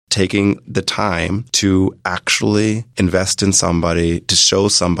taking the time to actually invest in somebody, to show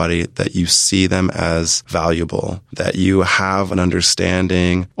somebody that you see them as valuable, that you have an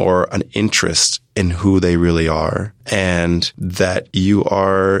understanding or an interest in who they really are, and that you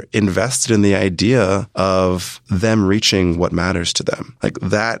are invested in the idea of them reaching what matters to them. Like,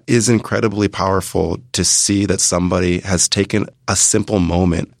 that is incredibly powerful to see that somebody has taken a simple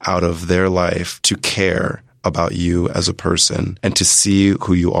moment out of their life to care about you as a person and to see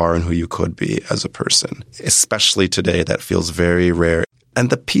who you are and who you could be as a person. Especially today, that feels very rare. And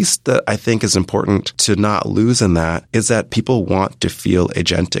the piece that I think is important to not lose in that is that people want to feel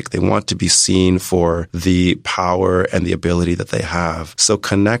agentic. They want to be seen for the power and the ability that they have. So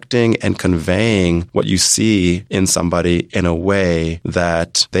connecting and conveying what you see in somebody in a way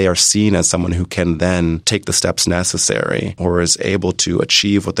that they are seen as someone who can then take the steps necessary or is able to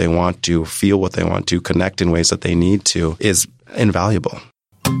achieve what they want to, feel what they want to, connect in ways that they need to is invaluable.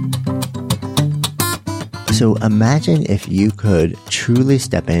 So imagine if you could truly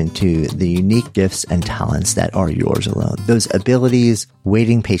step into the unique gifts and talents that are yours alone. Those abilities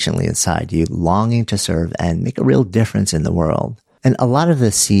waiting patiently inside you, longing to serve and make a real difference in the world. And a lot of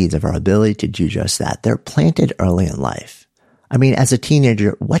the seeds of our ability to do just that, they're planted early in life. I mean, as a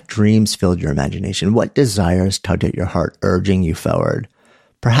teenager, what dreams filled your imagination? What desires tugged at your heart, urging you forward?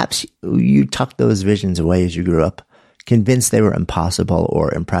 Perhaps you tucked those visions away as you grew up, convinced they were impossible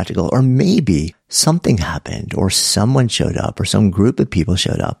or impractical, or maybe something happened or someone showed up or some group of people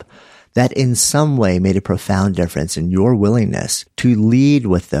showed up that in some way made a profound difference in your willingness to lead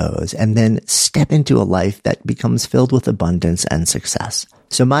with those and then step into a life that becomes filled with abundance and success.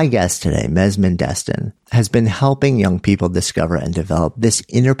 So my guest today, Mesmin Destin, has been helping young people discover and develop this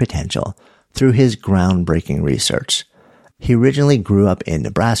inner potential through his groundbreaking research. He originally grew up in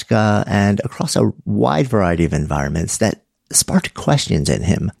Nebraska and across a wide variety of environments that sparked questions in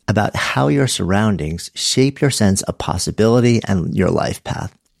him about how your surroundings shape your sense of possibility and your life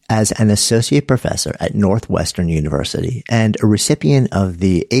path. As an associate professor at Northwestern University and a recipient of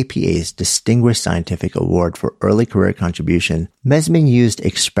the APA's Distinguished Scientific Award for Early Career Contribution, Mesmin used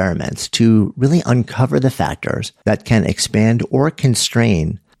experiments to really uncover the factors that can expand or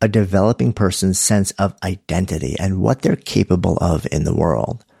constrain a developing person's sense of identity and what they're capable of in the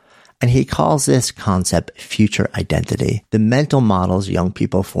world. And he calls this concept future identity, the mental models young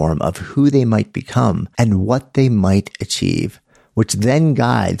people form of who they might become and what they might achieve, which then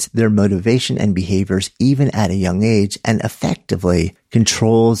guides their motivation and behaviors even at a young age and effectively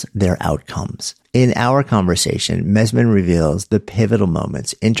controls their outcomes. In our conversation, Mesmin reveals the pivotal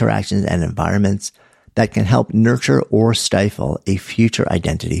moments, interactions, and environments that can help nurture or stifle a future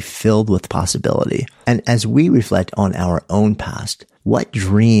identity filled with possibility. And as we reflect on our own past, what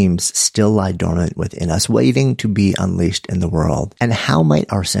dreams still lie dormant within us, waiting to be unleashed in the world? And how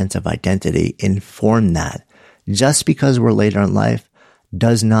might our sense of identity inform that? Just because we're later in life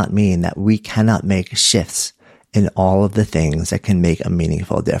does not mean that we cannot make shifts in all of the things that can make a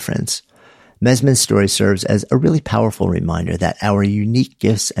meaningful difference. Mesmin's story serves as a really powerful reminder that our unique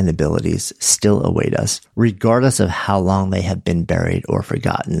gifts and abilities still await us, regardless of how long they have been buried or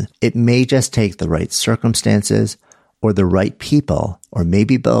forgotten. It may just take the right circumstances or the right people, or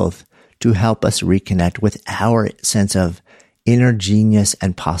maybe both, to help us reconnect with our sense of inner genius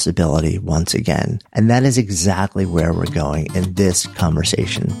and possibility once again. And that is exactly where we're going in this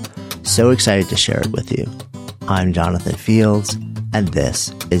conversation. So excited to share it with you. I'm Jonathan Fields, and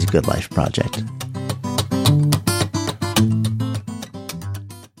this is Good Life Project.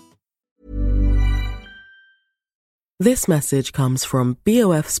 This message comes from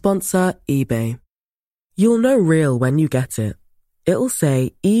BOF sponsor eBay. You'll know real when you get it. It'll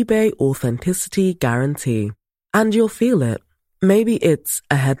say eBay Authenticity Guarantee. And you'll feel it. Maybe it's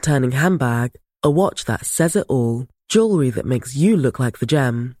a head-turning handbag, a watch that says it all, jewelry that makes you look like the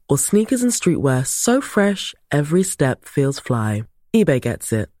gem, or sneakers and streetwear so fresh every step feels fly. eBay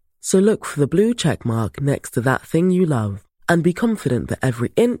gets it. So look for the blue check mark next to that thing you love and be confident that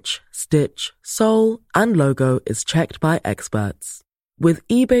every inch, stitch, sole, and logo is checked by experts. With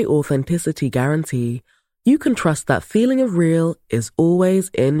eBay Authenticity Guarantee, you can trust that feeling of real is always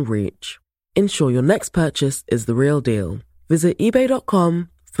in reach. Ensure your next purchase is the real deal. Visit ebay.com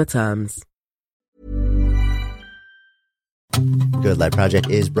for terms. Good Life Project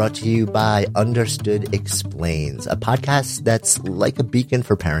is brought to you by Understood Explains, a podcast that's like a beacon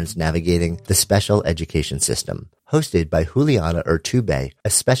for parents navigating the special education system. hosted by Juliana Urtubey, a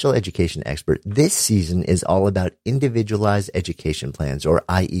special education expert. This season is all about individualized education plans, or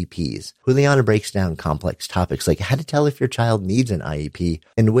IEPs. Juliana breaks down complex topics like how to tell if your child needs an IEP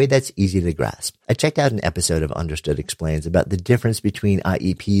in a way that's easy to grasp. I checked out an episode of Understood Explains about the difference between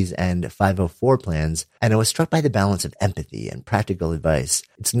IEPs and 504 plans, and I was struck by the balance of empathy and practical advice.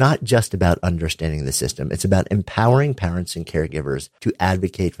 It's not just about understanding the system. It's about empowering parents and caregivers to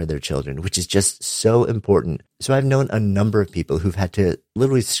advocate for their children, which is just so important. So I've known a number of people who've had to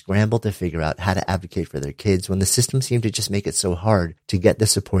literally scramble to figure out how to advocate for their kids when the system seemed to just make it so hard to get the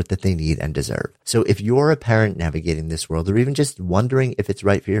support that they need and deserve. So if you're a parent navigating this world, or even just wondering if it's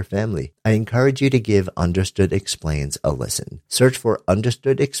right for your family, I encourage you to give Understood Explains a listen. Search for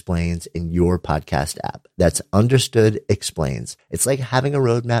Understood Explains in your podcast app. That's Understood Explains. It's like having a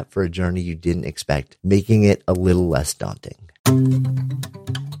roadmap for a journey you didn't expect, making it a little less daunting.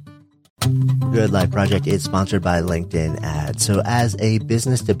 Good Life Project is sponsored by LinkedIn Ads. So as a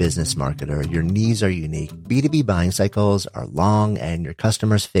business-to-business marketer, your needs are unique. B2B buying cycles are long and your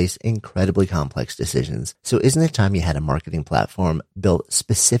customers face incredibly complex decisions. So isn't it time you had a marketing platform built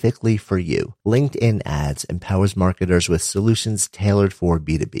specifically for you? LinkedIn Ads empowers marketers with solutions tailored for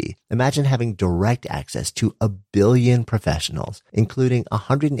B2B. Imagine having direct access to 1 billion professionals, including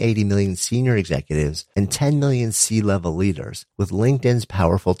 180 million senior executives and 10 million C-level leaders. With LinkedIn's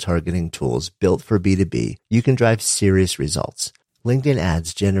powerful targeting tools built for B2B, you can drive serious results. LinkedIn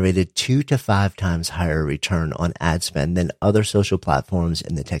Ads generated 2 to 5 times higher return on ad spend than other social platforms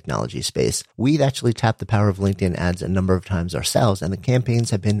in the technology space. We've actually tapped the power of LinkedIn Ads a number of times ourselves, and the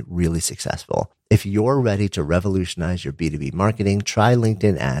campaigns have been really successful. If you're ready to revolutionize your B2B marketing, try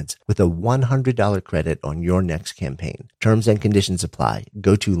LinkedIn Ads with a $100 credit on your next campaign. Terms and conditions apply.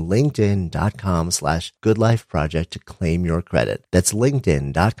 Go to linkedin.com/goodlifeproject to claim your credit. That's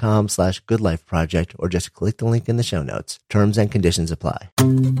linkedin.com/goodlifeproject, or just click the link in the show notes. Terms and conditions apply.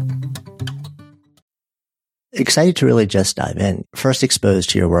 Excited to really just dive in. First exposed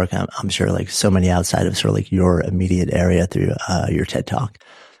to your work, I'm sure like so many outside of sort of like your immediate area through your TED Talk,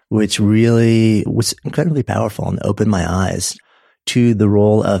 which really was incredibly powerful and opened my eyes to the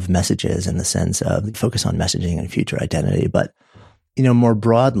role of messages in the sense of focus on messaging and future identity. But, you know, more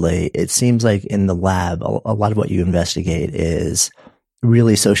broadly, it seems like in the lab, a lot of what you investigate is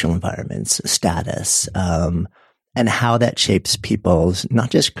really social environments, status, and how that shapes people's not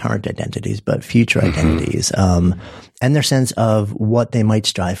just current identities, but future identities, and their sense of what they might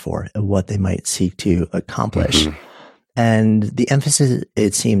strive for and what they might seek to accomplish. And the emphasis,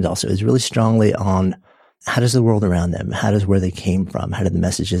 it seems also, is really strongly on how does the world around them, how does where they came from, how did the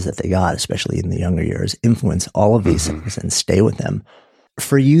messages that they got, especially in the younger years, influence all of these things and stay with them.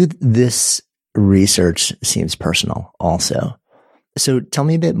 For you, this research seems personal also. So tell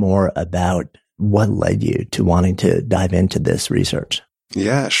me a bit more about what led you to wanting to dive into this research.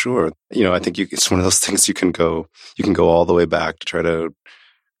 Yeah, sure. You know, I think it's one of those things you can go all the way back to try to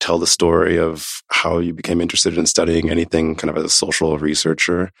tell the story of how you became interested in studying anything kind of as a social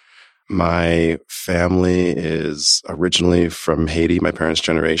researcher. My family is originally from Haiti, my parents'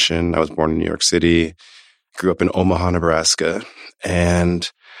 generation. I was born in New York City, grew up in Omaha, Nebraska.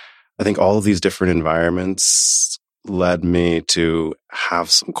 And I think all of these different environments led me to have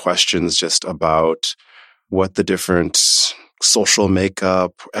some questions just about what the different social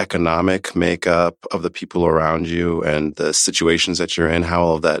makeup, economic makeup of the people around you and the situations that you're in, how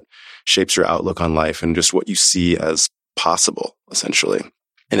all of that shapes your outlook on life and just what you see as possible, essentially.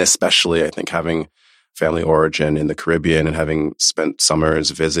 And especially, I think, having family origin in the Caribbean and having spent summers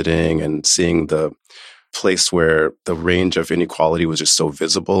visiting and seeing the place where the range of inequality was just so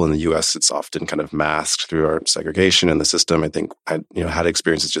visible. In the U.S., it's often kind of masked through our segregation in the system. I think I had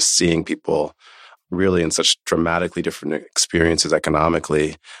experiences just seeing people really in such dramatically different experiences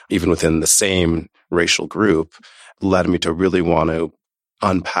economically, even within the same racial group, led me to really want to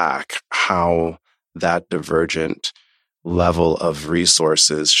unpack how that divergent level of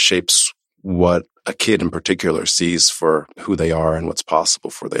resources shapes what a kid in particular sees for who they are and what's possible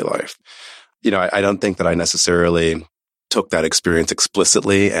for their life. You know, I don't think that I necessarily took that experience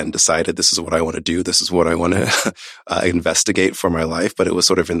explicitly and decided this is what I want to do. This is what I want to investigate for my life. But it was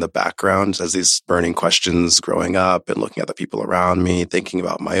sort of in the background as these burning questions growing up and looking at the people around me, thinking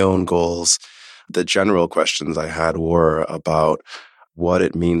about my own goals. The general questions I had were about what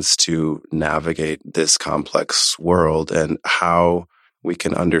it means to navigate this complex world and how we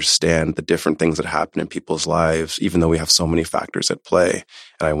can understand the different things that happen in people's lives, even though we have so many factors at play.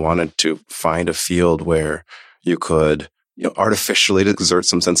 And I wanted to find a field where you could artificially to exert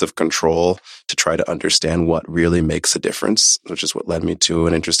some sense of control to try to understand what really makes a difference, which is what led me to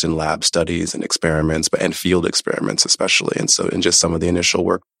an interest in lab studies and experiments, and field experiments especially. And so in just some of the initial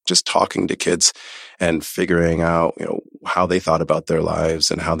work, just talking to kids and figuring out, how they thought about their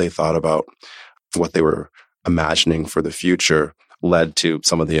lives and how they thought about what they were imagining for the future led to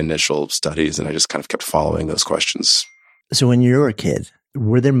some of the initial studies. And I just kind of kept following those questions. So when you were a kid,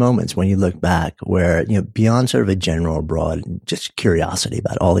 were there moments when you look back where, beyond sort of a general broad, just curiosity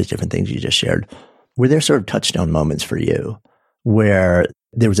about all these different things you just shared, were there sort of touchstone moments for you where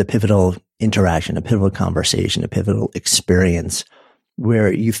there was a pivotal interaction, a pivotal conversation, a pivotal experience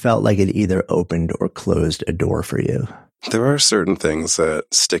where you felt like it either opened or closed a door for you? There are certain things that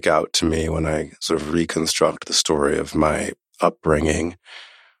stick out to me when I sort of reconstruct the story of my upbringing.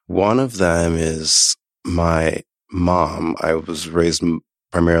 One of them is my mom. I was raised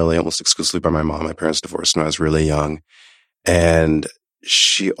primarily, almost exclusively by my mom. My parents divorced when I was really young. And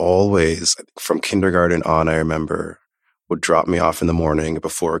she always, from kindergarten on, I remember, would drop me off in the morning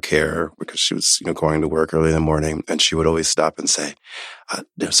before care because she was, going to work early in the morning. And she would always stop and say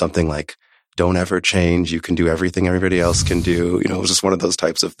something like, "Don't ever change. You can do everything everybody else can do." It was just one of those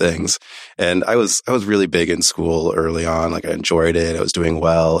types of things. And I was really big in school early on. Like I enjoyed it. I was doing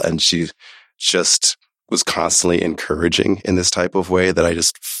well. And she just was constantly encouraging in this type of way that I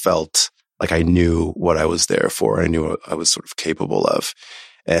just felt like I knew what I was there for. I knew what I was sort of capable of.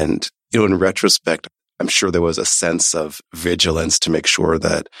 And, in retrospect, I'm sure there was a sense of vigilance to make sure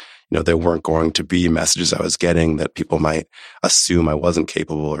that, there weren't going to be messages I was getting that people might assume I wasn't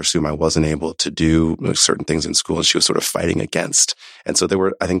capable or assume I wasn't able to do certain things in school. And she was sort of fighting against. And so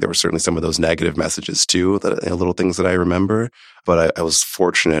I think there were certainly some of those negative messages too, little things that I remember. But I was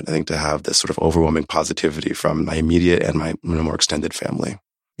fortunate, I think, to have this sort of overwhelming positivity from my immediate and my more extended family.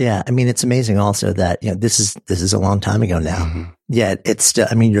 Yeah. I mean, it's amazing also that, this is a long time ago now. Mm-hmm. Yeah. It's still,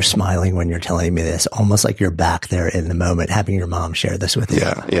 you're smiling when you're telling me this, almost like you're back there in the moment, having your mom share this with you.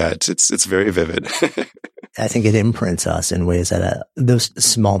 Yeah. It's very vivid. I think it imprints us in ways that those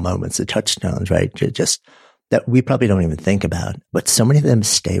small moments, the touchstones, right? Just that we probably don't even think about, but so many of them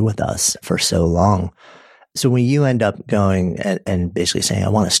stay with us for so long. So when you end up going and basically saying, I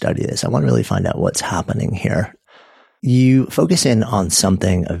want to study this, I want to really find out what's happening here, you focus in on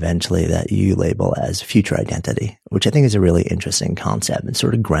something eventually that you label as future identity, which I think is a really interesting concept and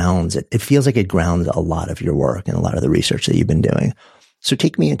sort of grounds it. It feels like it grounds a lot of your work and a lot of the research that you've been doing. So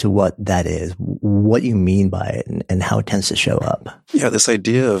take me into what that is, what you mean by it, and how it tends to show up. Yeah, this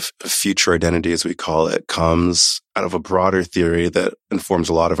idea of future identity, as we call it, comes out of a broader theory that informs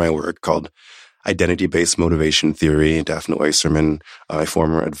a lot of my work called identity-based motivation theory. Daphne Oyserman, my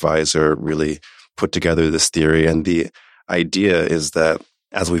former advisor, really put together this theory. And the idea is that,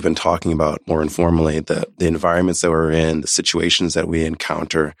 as we've been talking about more informally, that the environments that we're in, the situations that we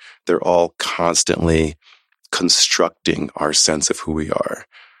encounter, they're all constantly constructing our sense of who we are.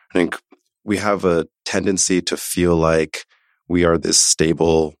 I think we have a tendency to feel like we are this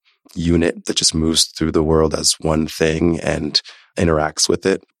stable unit that just moves through the world as one thing and interacts with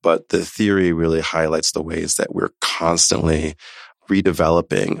it. But the theory really highlights the ways that we're constantly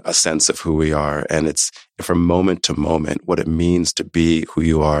redeveloping a sense of who we are. And it's from moment to moment, what it means to be who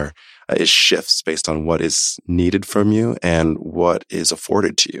you are is shifts based on what is needed from you and what is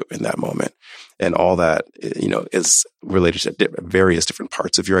afforded to you in that moment. And all that, is related to various different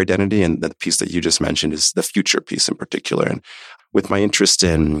parts of your identity. And the piece that you just mentioned is the future piece in particular. And with my interest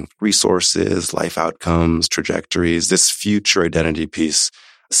in resources, life outcomes, trajectories, this future identity piece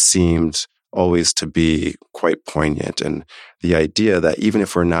seemed always to be quite poignant. And the idea that even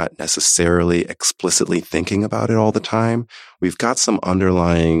if we're not necessarily explicitly thinking about it all the time, we've got some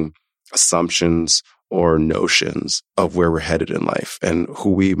underlying assumptions or notions of where we're headed in life and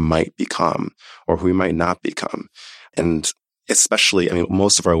who we might become or who we might not become. And especially,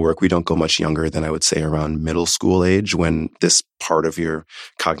 most of our work, we don't go much younger than I would say around middle school age, when this part of your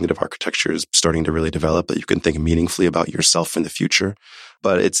cognitive architecture is starting to really develop, that you can think meaningfully about yourself in the future.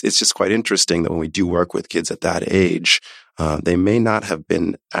 But it's just quite interesting that when we do work with kids at that age, they may not have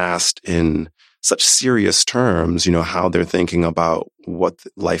been asked in such serious terms, how they're thinking about what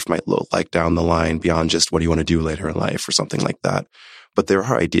life might look like down the line beyond just what do you want to do later in life or something like that. But there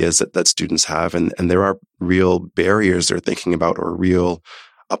are ideas that students have, and there are real barriers they're thinking about or real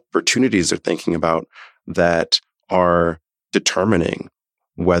opportunities they're thinking about that are determining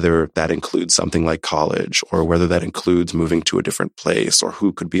whether that includes something like college or whether that includes moving to a different place or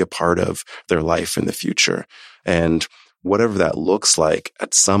who could be a part of their life in the future. And whatever that looks like,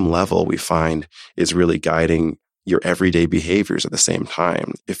 at some level, we find is really guiding your everyday behaviors at the same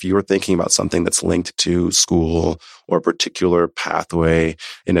time. If you're thinking about something that's linked to school or a particular pathway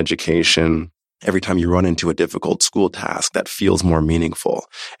in education, every time you run into a difficult school task, that feels more meaningful.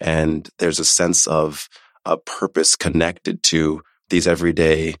 And there's a sense of a purpose connected to these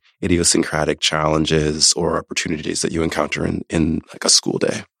everyday idiosyncratic challenges or opportunities that you encounter in like a school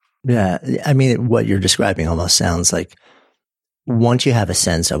day. Yeah. I mean, what you're describing almost sounds like once you have a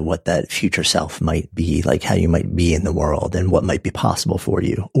sense of what that future self might be, like how you might be in the world and what might be possible for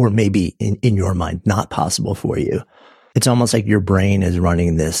you, or maybe in your mind, not possible for you. It's almost like your brain is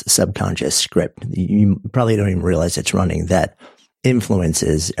running this subconscious script. You probably don't even realize it's running that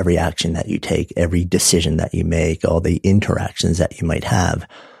influences every action that you take, every decision that you make, all the interactions that you might have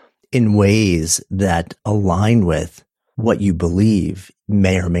in ways that align with what you believe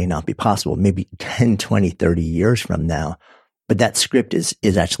may or may not be possible, maybe 10, 20, 30 years from now. But that script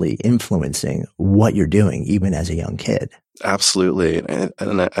is actually influencing what you're doing, even as a young kid. Absolutely.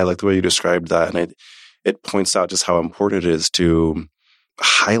 And I like the way you described that. And it points out just how important it is to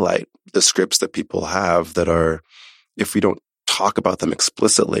highlight the scripts that people have that are, if we don't talk about them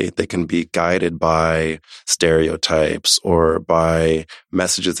explicitly, they can be guided by stereotypes or by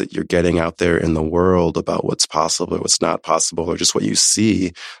messages that you're getting out there in the world about what's possible or what's not possible, or just what you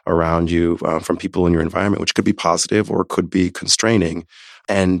see around you from people in your environment, which could be positive or could be constraining.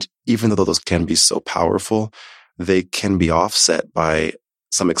 And even though those can be so powerful, they can be offset by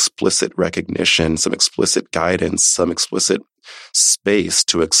some explicit recognition, some explicit guidance, some explicit space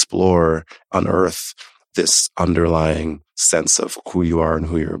to explore, unearth this underlying sense of who you are and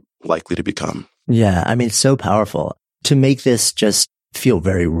who you're likely to become. Yeah. I mean, it's so powerful to make this just feel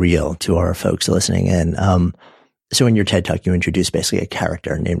very real to our folks listening in. So in your TED Talk, you introduce basically a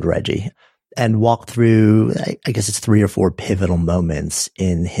character named Reggie and walk through, I guess it's 3 or 4 pivotal moments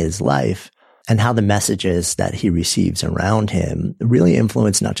in his life and how the messages that he receives around him really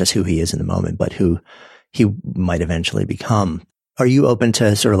influence not just who he is in the moment, but who he might eventually become. Are you open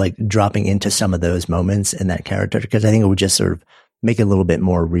to sort of like dropping into some of those moments in that character? Because I think it would just sort of make it a little bit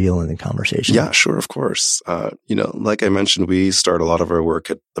more real in the conversation. Yeah, sure. Of course. Like I mentioned, we start a lot of our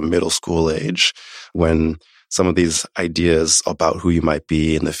work at the middle school age when some of these ideas about who you might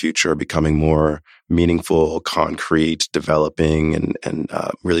be in the future are becoming more meaningful, concrete, developing, and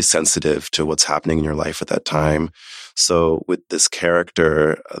really sensitive to what's happening in your life at that time. So with this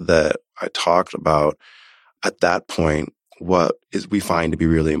character that I talked about, at that point, what we find to be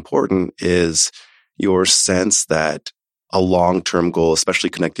really important is your sense that a long-term goal,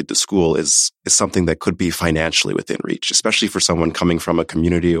 especially connected to school, is something that could be financially within reach, especially for someone coming from a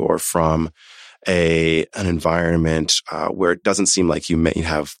community or from an environment where it doesn't seem like you may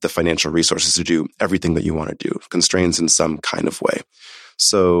have the financial resources to do everything that you want to do, constraints in some kind of way.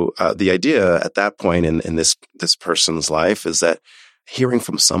 So the idea at that point in this person's life is that hearing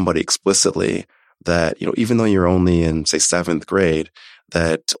from somebody explicitly that, even though you're only in, say, 7th grade,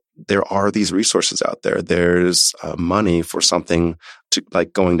 that there are these resources out there. There's money for something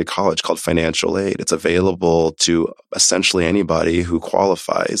like going to college called financial aid. It's available to essentially anybody who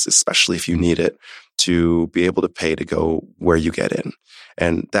qualifies, especially if you need it, to be able to pay to go where you get in.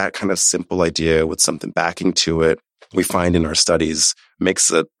 And that kind of simple idea with something backing to it, we find in our studies makes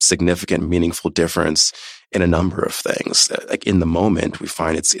a significant, meaningful difference in a number of things. Like in the moment, we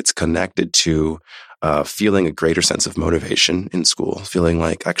find it's connected to feeling a greater sense of motivation in school, feeling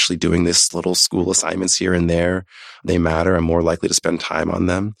like actually doing this little school assignments here and there, they matter. I'm more likely to spend time on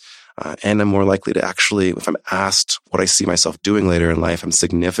them. And I'm more likely to actually, if I'm asked what I see myself doing later in life, I'm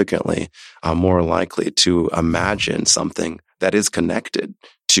significantly more likely to imagine something that is connected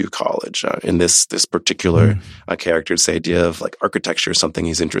to college. In this particular character's idea of like architecture is something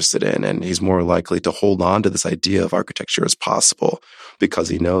he's interested in, and he's more likely to hold on to this idea of architecture as possible because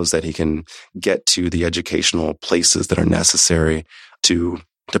he knows that he can get to the educational places that are necessary to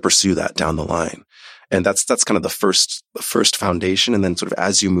pursue that down the line. And that's kind of the first foundation. And then sort of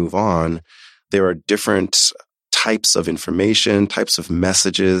as you move on, there are different types of information, types of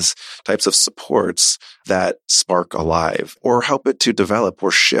messages, types of supports that spark alive or help it to develop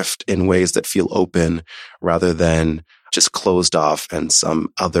or shift in ways that feel open rather than just closed off and some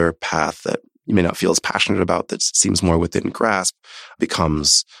other path that you may not feel as passionate about that seems more within grasp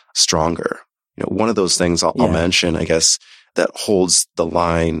becomes stronger. One of those things I'll mention, I guess, that holds the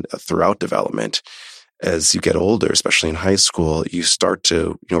line throughout development as you get older, especially in high school, you start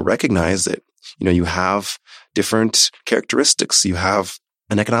to, recognize that, you have different characteristics. You have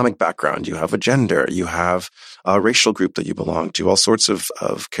an economic background, you have a gender, you have a racial group that you belong to, all sorts of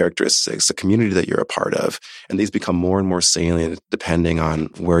characteristics, a community that you're a part of. And these become more and more salient depending on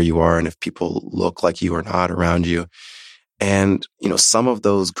where you are and if people look like you or not around you. And, some of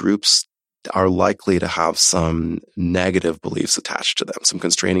those groups are likely to have some negative beliefs attached to them, some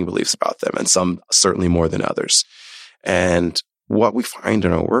constraining beliefs about them, and some certainly more than others. And what we find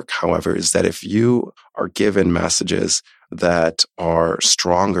in our work, however, is that if you are given messages that are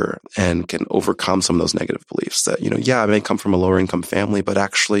stronger and can overcome some of those negative beliefs that, I may come from a lower income family, but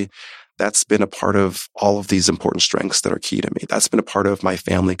actually that's been a part of all of these important strengths that are key to me. That's been a part of my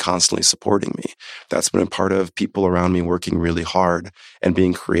family constantly supporting me. That's been a part of people around me working really hard and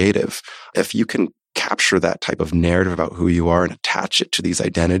being creative. If you can capture that type of narrative about who you are and attach it to these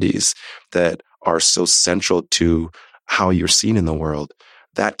identities that are so central to how you're seen in the world,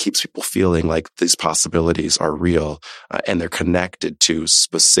 that keeps people feeling like these possibilities are real and they're connected to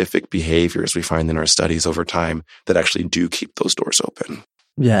specific behaviors we find in our studies over time that actually do keep those doors open.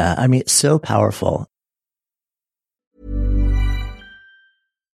 Yeah, I mean, it's so powerful.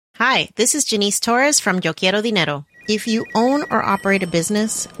 Hi, this is Janice Torres from Yo Quiero Dinero. If you own or operate a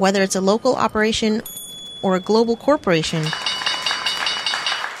business, whether it's a local operation or a global corporation,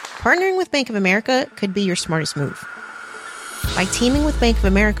 partnering with Bank of America could be your smartest move. By teaming with Bank of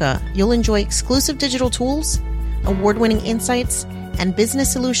America, you'll enjoy exclusive digital tools, award-winning insights, and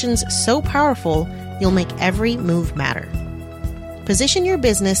business solutions so powerful, you'll make every move matter. Position your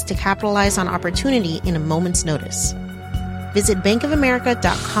business to capitalize on opportunity in a moment's notice. Visit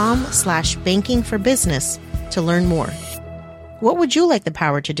bankofamerica.com/banking for business to learn more. What would you like the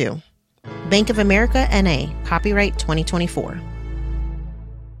power to do? Bank of America N.A., copyright 2024.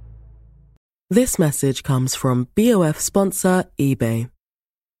 This message comes from BOF sponsor eBay.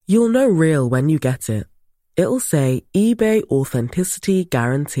 You'll know real when you get it. It'll say eBay Authenticity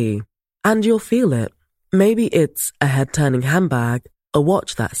Guarantee. And you'll feel it. Maybe it's a head-turning handbag, a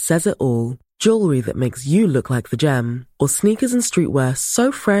watch that says it all, jewelry that makes you look like the gem, or sneakers and streetwear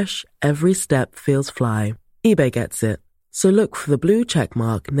so fresh every step feels fly. eBay gets it. So look for the blue check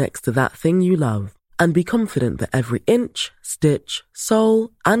mark next to that thing you love. And be confident that every inch, stitch,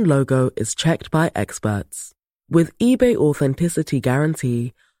 sole, and logo is checked by experts. With eBay Authenticity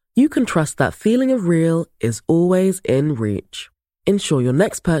Guarantee, you can trust that feeling of real is always in reach. Ensure your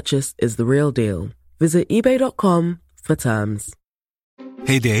next purchase is the real deal. Visit ebay.com for terms.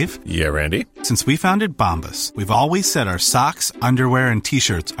 Hey, Dave. Yeah, Randy. Since we founded Bombas, we've always said our socks, underwear, and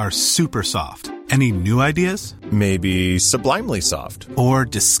T-shirts are super soft. Any new ideas? Maybe sublimely soft. Or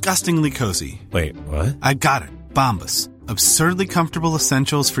disgustingly cozy. Wait, what? I got it. Bombas. Absurdly comfortable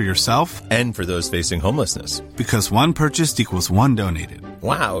essentials for yourself and for those facing homelessness. Because one purchased equals one donated.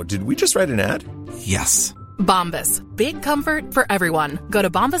 Wow, did we just write an ad? Yes. Bombas. Big comfort for everyone. Go to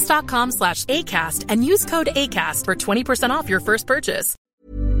bombas.com/ACAST and use code ACAST for 20% off your first purchase.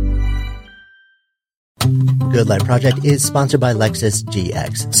 Good Life Project is sponsored by Lexus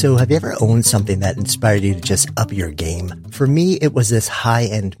GX. So have you ever owned something that inspired you to just up your game? For me, it was this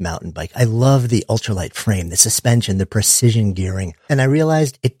high-end mountain bike. I love the ultralight frame, the suspension, the precision gearing, and I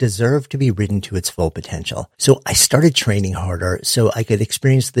realized it deserved to be ridden to its full potential. So I started training harder so I could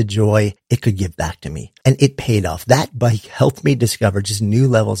experience the joy it could give back to me. And it paid off. That bike helped me discover just new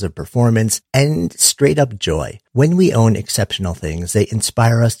levels of performance and straight up joy. When we own exceptional things, they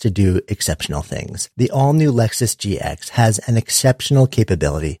inspire us to do exceptional things. The all-new Lexus GX has an exceptional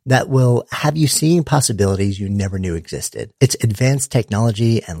capability that will have you seeing possibilities you never knew existed. Its advanced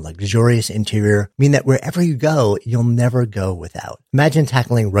technology and luxurious interior mean that wherever you go, you'll never go without. Imagine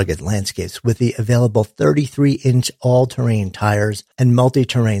tackling rugged landscapes with the available 33-inch all-terrain tires and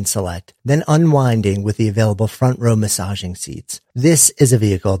multi-terrain select, then unwinding with the available front-row massaging seats. This is a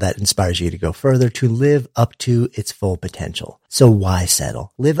vehicle that inspires you to go further, to live up to its full potential. So why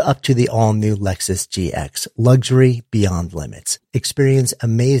settle? Live up to the all-new Lexus GX. Luxury beyond limits. Experience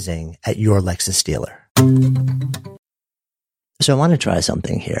amazing at your Lexus dealer. So I want to try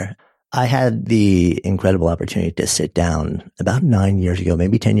something here. I had the incredible opportunity to sit down about 9 years ago,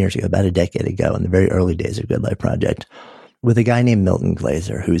 maybe 10 years ago, about a decade ago, in the very early days of Good Life Project, with a guy named Milton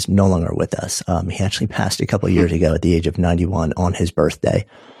Glaser, who's no longer with us. He actually passed a couple of years ago at the age of 91 on his birthday.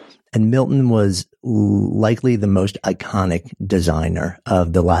 And Milton was likely the most iconic designer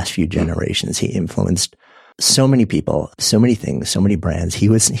of the last few generations. He influenced so many people, so many things, so many brands. He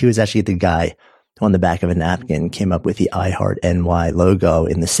was actually the guy who on the back of a napkin came up with the I Heart NY logo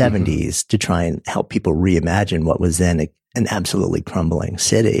in the 70s to try and help people reimagine what was then an absolutely crumbling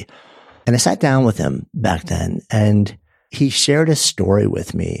city. And I sat down with him back then, and he shared a story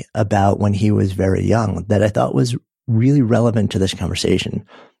with me about when he was very young that I thought was really relevant to this conversation.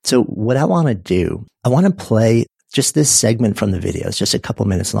 So what I want to do, I want to play just this segment from the video. It's just a couple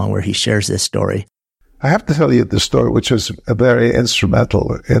minutes long where he shares this story. I have to tell you the story, which was very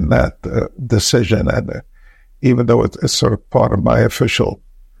instrumental in that decision. And even though it's sort of part of my official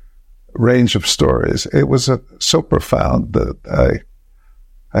range of stories, it was so profound that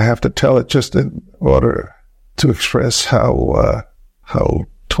I have to tell it just in order to express how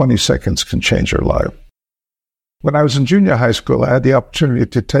 20 seconds can change your life. When I was in junior high school, I had the opportunity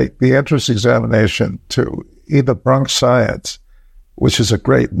to take the entrance examination to either Bronx Science, which is a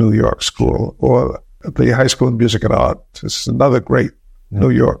great New York school, or the High School of Music and Art. It's another great New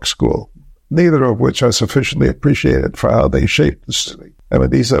York school, neither of which are sufficiently appreciated for how they shaped the city. I mean,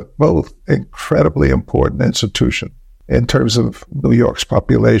 these are both incredibly important institutions in terms of New York's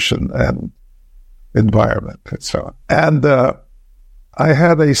population and environment and so on. And I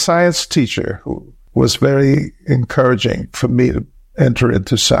had a science teacher who was very encouraging for me to enter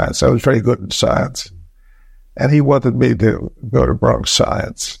into science. I was very good in science. And he wanted me to go to Bronx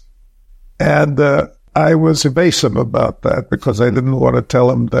Science. And I was evasive about that because I didn't want to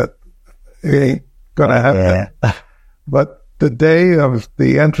tell him that it ain't going to happen. Yeah. But the day of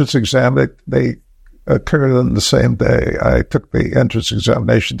the entrance exam, they occurred on the same day. I took the entrance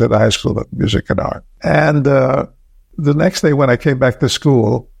examination to the High School of Music and Art. And the next day when I came back to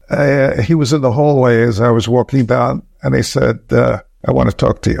school, he was in the hallway as I was walking down, and he said, I want to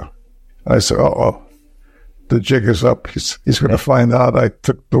talk to you. I said, uh-oh, the jig is up. He's going to find out I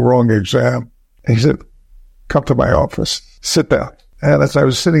took the wrong exam. And he said, come to my office, sit down. And as I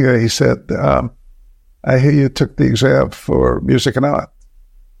was sitting there, he said, I hear you took the exam for music and art.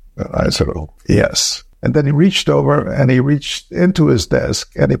 And I said, oh, yes. And then he reached over and he reached into his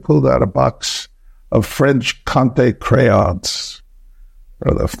desk and he pulled out a box of French Conte crayons,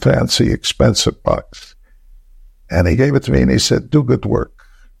 or the fancy, expensive box. And he gave it to me and he said, do good work.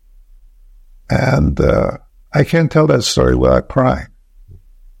 And I can't tell that story without crying.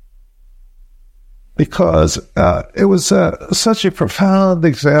 Because it was such a profound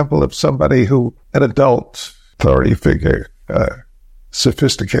example of somebody who, an adult authority figure,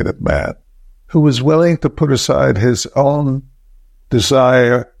 sophisticated man, who was willing to put aside his own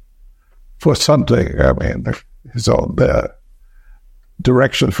desire for something, I mean, his own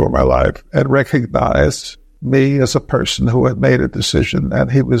direction for my life, and recognize me as a person who had made a decision.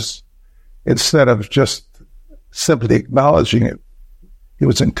 And he was, instead of just simply acknowledging it, he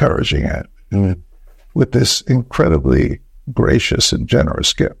was encouraging it with this incredibly gracious and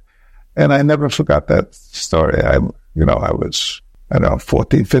generous gift. And I never forgot that story. I was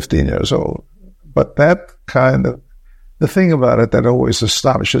 14, 15 years old. But that kind of, the thing about it that always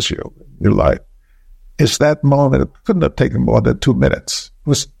astonishes you in your life is that moment. It couldn't have taken more than 2 minutes. It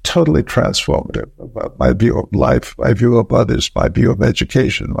was totally transformative about my view of life, my view of others, my view of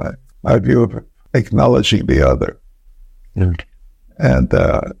education, my view of acknowledging the other. And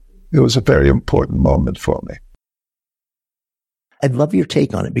it was a very important moment for me. I'd love your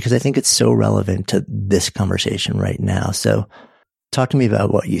take on it because I think it's so relevant to this conversation right now. So talk to me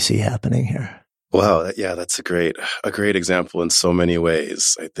about what you see happening here. Well, yeah, that's a great example in so many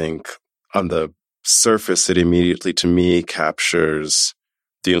ways. I think on the surface, it immediately, to me, captures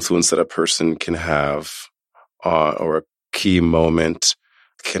the influence that a person can have or a key moment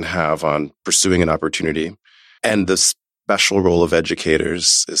can have on pursuing an opportunity. And the special role of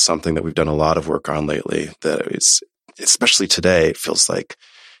educators is something that we've done a lot of work on lately. That it's, especially today, it feels like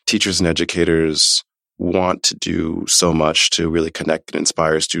teachers and educators want to do so much to really connect and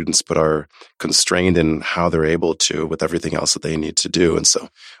inspire students, but are constrained in how they're able to with everything else that they need to do. And so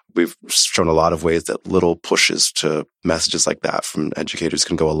we've shown a lot of ways that little pushes to messages like that from educators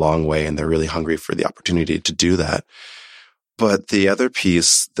can go a long way, and they're really hungry for the opportunity to do that. But the other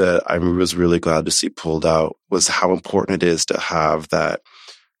piece that I was really glad to see pulled out was how important it is to have that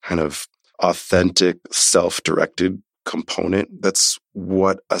kind of authentic, self-directed component. That's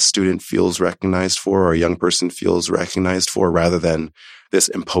what a student feels recognized for, or a young person feels recognized for, rather than this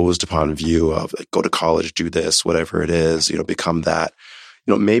imposed upon view of like, go to college, do this, whatever it is, become that.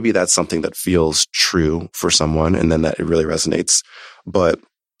 Maybe that's something that feels true for someone, and then that it really resonates. But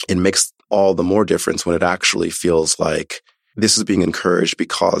it makes all the more difference when it actually feels like this is being encouraged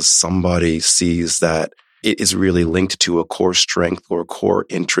because somebody sees that it is really linked to a core strength or core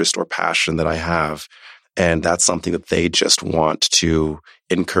interest or passion that I have. And that's something that they just want to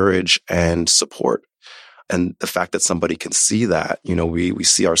encourage and support. And the fact that somebody can see that, we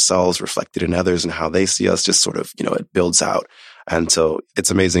see ourselves reflected in others and how they see us just sort of, it builds out. And so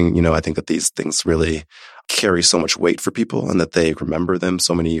it's amazing, I think that these things really carry so much weight for people and that they remember them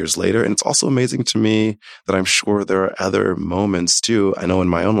so many years later. And it's also amazing to me that I'm sure there are other moments too. I know in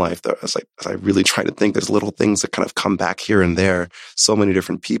my own life that as I really try to think, there's little things that kind of come back here and there. So many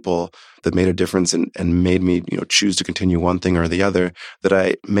different people that made a difference and made me, choose to continue one thing or the other that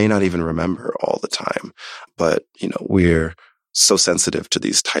I may not even remember all the time. But, we're so sensitive to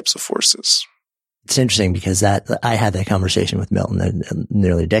these types of forces. It's interesting because I had that conversation with Milton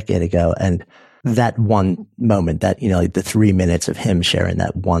nearly a decade ago, and that one moment, that, like the 3 minutes of him sharing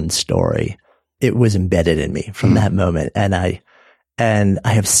that one story, it was embedded in me from that moment. And I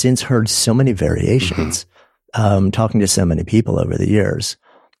have since heard so many variations, talking to so many people over the years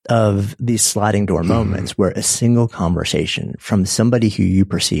of these sliding door moments where a single conversation from somebody who you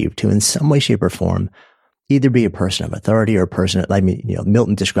perceive to in some way, shape or form, either be a person of authority or a person,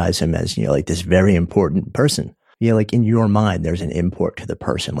 Milton describes him as, like this very important person. Like in your mind, there's an import to the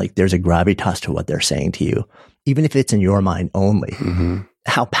person. Like there's a gravitas to what they're saying to you, even if it's in your mind only.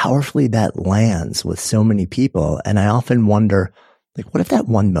 How powerfully that lands with so many people. And I often wonder, like, what if that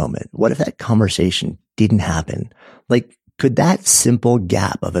one moment, what if that conversation didn't happen? Like, could that simple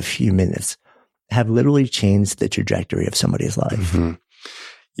gap of a few minutes have literally changed the trajectory of somebody's life?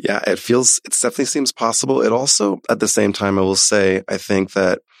 Yeah, it definitely seems possible. It also, at the same time, I will say, I think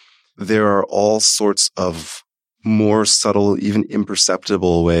that there are all sorts of more subtle, even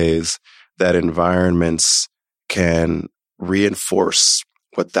imperceptible ways that environments can reinforce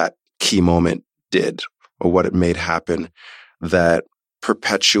what that key moment did or what it made happen, that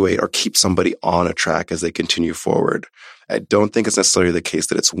perpetuate or keep somebody on a track as they continue forward. I don't think it's necessarily the case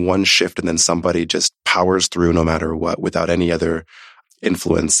that it's one shift and then somebody just powers through no matter what without any other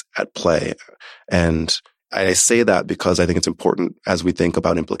influence at play. And I say that because I think it's important as we think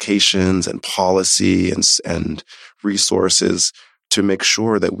about implications and policy and resources to make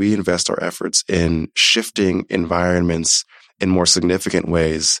sure that we invest our efforts in shifting environments in more significant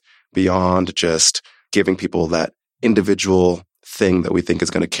ways beyond just giving people that individual thing that we think is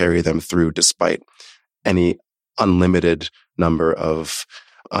going to carry them through despite any unlimited number of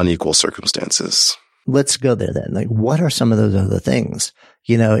unequal circumstances. Let's go there then. Like, what are some of those other things?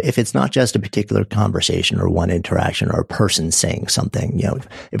 If it's not just a particular conversation or one interaction or a person saying something,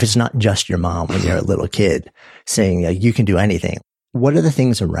 if it's not just your mom when you're a little kid saying you can do anything, what are the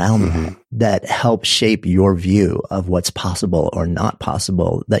things around that help shape your view of what's possible or not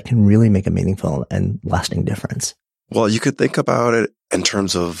possible that can really make a meaningful and lasting difference? Well, you could think about it in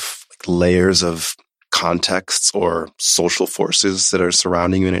terms of like layers of contexts or social forces that are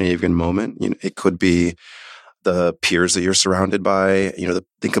surrounding you in any given moment. It could be the peers that you're surrounded by.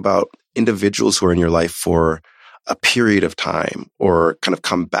 Think about individuals who are in your life for a period of time or kind of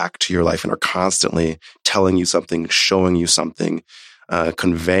come back to your life and are constantly telling you something, showing you something,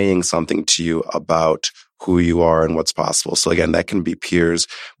 conveying something to you about who you are and what's possible. So again, that can be peers,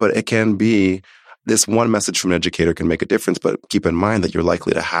 but it can be this one message from an educator can make a difference, but keep in mind that you're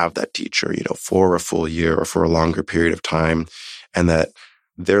likely to have that teacher, for a full year or for a longer period of time, and that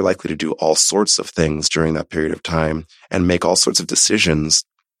they're likely to do all sorts of things during that period of time and make all sorts of decisions.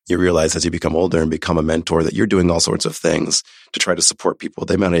 You realize as you become older and become a mentor that you're doing all sorts of things to try to support people.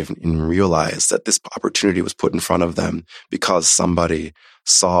 They might not even realize that this opportunity was put in front of them because somebody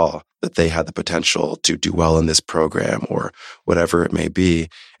saw that they had the potential to do well in this program or whatever it may be.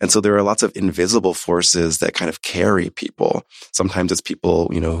 And so there are lots of invisible forces that kind of carry people. Sometimes it's people,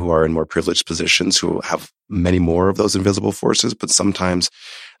 who are in more privileged positions who have many more of those invisible forces, but sometimes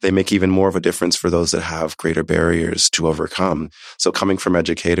they make even more of a difference for those that have greater barriers to overcome. So coming from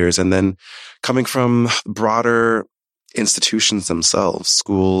educators and then coming from broader institutions themselves,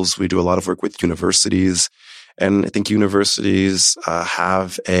 schools, we do a lot of work with universities. And I think universities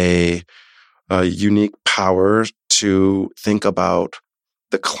have a unique power to think about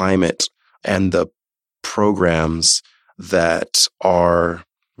the climate and the programs that are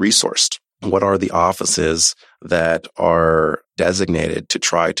resourced. What are the offices that are designated to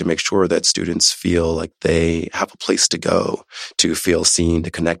try to make sure that students feel like they have a place to go, to feel seen,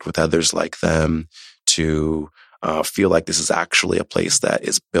 to connect with others like them, to feel like this is actually a place that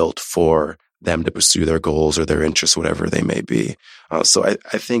is built for them to pursue their goals or their interests, whatever they may be. So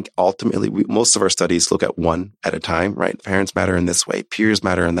I think ultimately most of our studies look at one at a time, right? Parents matter in this way, peers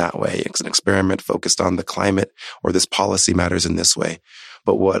matter in that way. It's an experiment focused on the climate, or this policy matters in this way.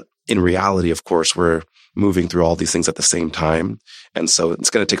 But what in reality, of course, we're moving through all these things at the same time. And so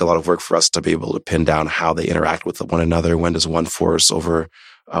it's going to take a lot of work for us to be able to pin down how they interact with one another. When does one force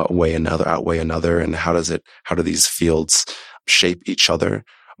outweigh another? And how do these fields shape each other?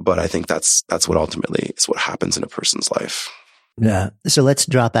 But I think that's what ultimately is what happens in a person's life. Yeah. So let's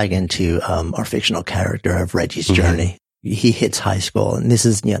drop back into our fictional character of Reggie's journey. He hits high school, and this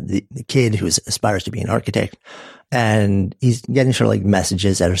is the kid who aspires to be an architect, and he's getting sort of like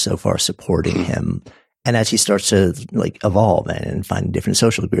messages that are so far supporting him. And as he starts to like evolve and find different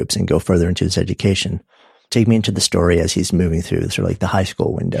social groups and go further into his education, take me into the story as he's moving through sort of like the high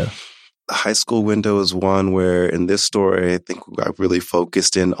school window. The high school window is one where in this story, I think I really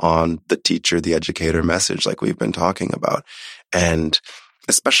focused in on the teacher, the educator message like we've been talking about. And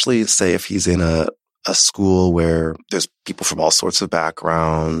especially say if he's in a school where there's people from all sorts of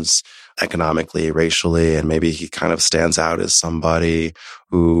backgrounds, economically, racially, and maybe he kind of stands out as somebody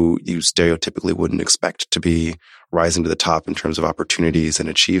who you stereotypically wouldn't expect to be rising to the top in terms of opportunities and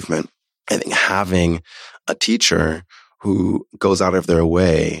achievement. I think having a teacher who goes out of their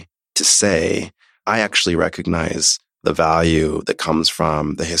way to say, I actually recognize the value that comes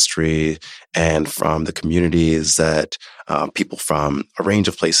from the history and from the communities that people from a range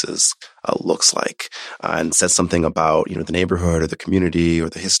of places looks like, and says something about the neighborhood or the community or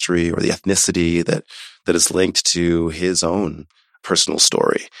the history or the ethnicity that is linked to his own personal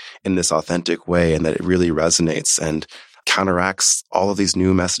story in this authentic way, and that it really resonates and counteracts all of these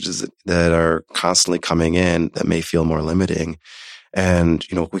new messages that are constantly coming in that may feel more limiting. And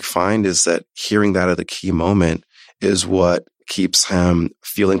what we find is that hearing that at a key moment is what keeps him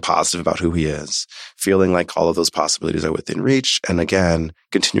feeling positive about who he is, feeling like all of those possibilities are within reach, and again,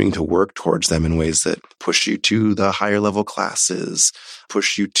 continuing to work towards them in ways that push you to the higher level classes,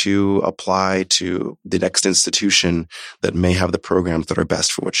 push you to apply to the next institution that may have the programs that are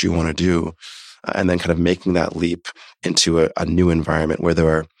best for what you want to do, and then kind of making that leap into a new environment where there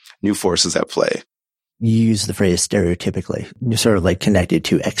are new forces at play. You use the phrase stereotypically. You're sort of like connected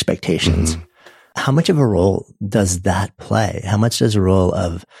to expectations. How much of a role does that play? How much does a role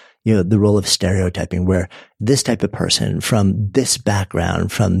of, the role of stereotyping, where this type of person from this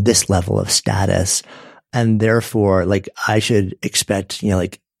background, from this level of status, and therefore like I should expect,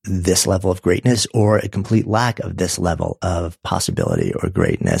 like this level of greatness or a complete lack of this level of possibility or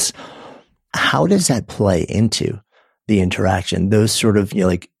greatness. How does that play into the interaction? Those sort of,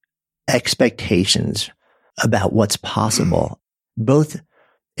 like expectations about what's possible, both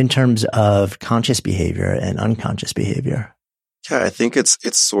in terms of conscious behavior and unconscious behavior. Yeah, I think it's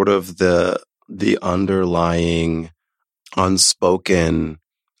sort of the underlying unspoken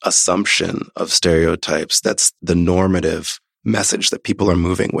assumption of stereotypes. That's the normative message that people are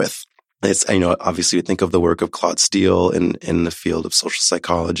moving with. It's, obviously we think of the work of Claude Steele in the field of social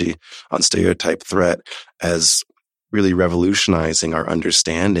psychology on stereotype threat as really revolutionizing our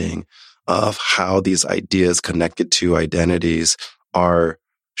understanding of how these ideas connected to identities are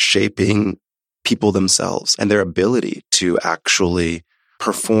shaping people themselves and their ability to actually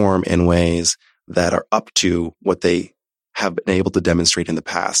perform in ways that are up to what they have been able to demonstrate in the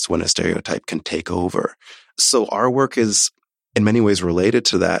past when a stereotype can take over. So our work is in many ways related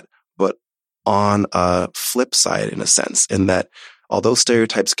to that, but on a flip side in a sense, in that although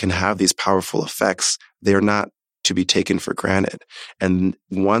stereotypes can have these powerful effects, they're not to be taken for granted. And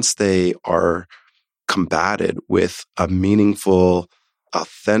once they are combated with a meaningful,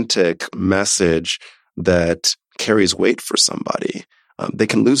 authentic message that carries weight for somebody, they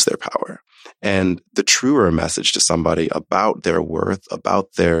can lose their power. And the truer message to somebody about their worth,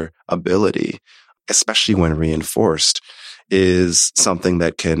 about their ability, especially when reinforced, is something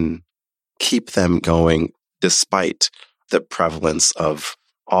that can keep them going despite the prevalence of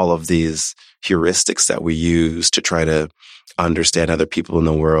all of these heuristics that we use to try to understand other people in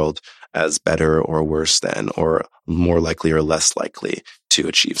the world as better or worse than, or more likely or less likely to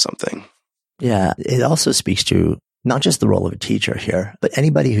achieve something. Yeah. It also speaks to not just the role of a teacher here, but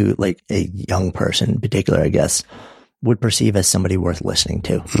anybody who, like a young person in particular, I guess, would perceive as somebody worth listening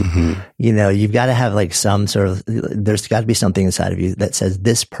to. You've got to have like some sort of, there's got to be something inside of you that says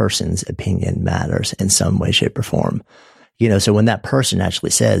this person's opinion matters in some way, shape, or form. So when that person actually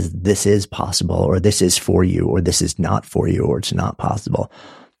says this is possible, or this is for you, or this is not for you, or it's not possible,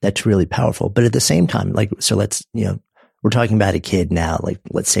 that's really powerful. But at the same time, so let's, we're talking about a kid now, like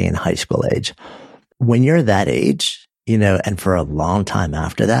let's say in high school age. When you're that age, and for a long time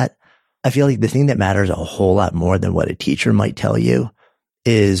after that, I feel like the thing that matters a whole lot more than what a teacher might tell you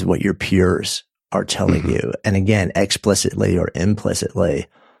is what your peers are telling you. And again, explicitly or implicitly.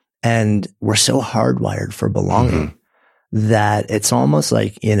 And we're so hardwired for belonging that it's almost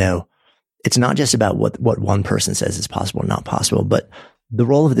like, it's not just about what one person says is possible or not possible, but the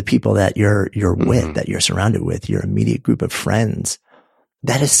role of the people that you're with, that you're surrounded with, your immediate group of friends.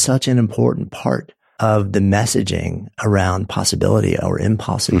 That is such an important part of the messaging around possibility or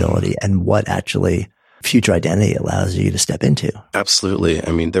impossibility and what actually future identity allows you to step into. Absolutely.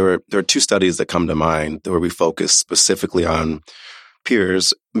 I mean, there are two studies that come to mind where we focus specifically on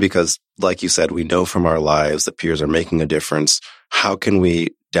peers because, like you said, we know from our lives that peers are making a difference. How can we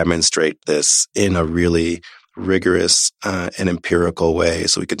demonstrate this in a really rigorous and empirical way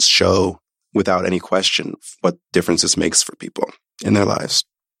so we can show without any question what difference this makes for people in their lives?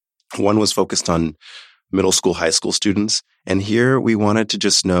 One was focused on middle school, high school students. And here we wanted to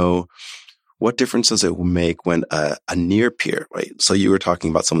just know what difference does it make when a near peer, right? So you were talking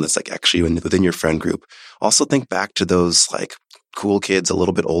about someone that's like actually within your friend group. Also think back to those like cool kids a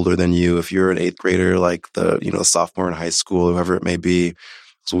little bit older than you. If you're an 8th grader, like the sophomore in high school, whoever it may be.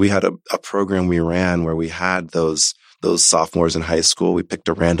 So we had a program we ran where we had those sophomores in high school. We picked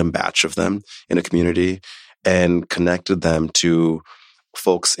a random batch of them in a community and connected them to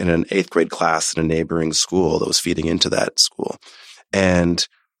folks in an 8th grade class in a neighboring school that was feeding into that school. And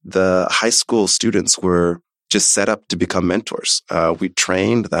the high school students were just set up to become mentors. We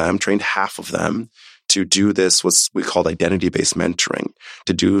trained half of them to do this, what we called identity-based mentoring,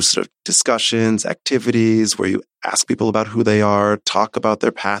 to do sort of discussions, activities where you ask people about who they are, talk about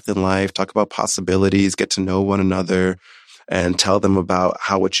their path in life, talk about possibilities, get to know one another, and tell them about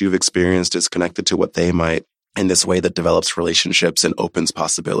how what you've experienced is connected to what they might, in this way that develops relationships and opens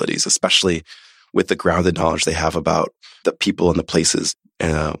possibilities, especially with the grounded knowledge they have about the people and the places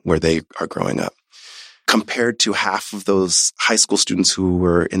where they are growing up. Compared to half of those high school students who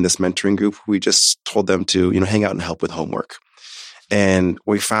were in this mentoring group, we just told them to, hang out and help with homework. And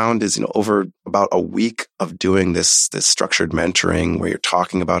what we found is, over about a week of doing this structured mentoring where you're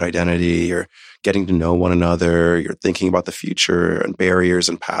talking about identity, you're getting to know one another, you're thinking about the future and barriers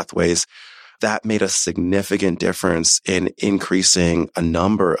and pathways, that made a significant difference in increasing a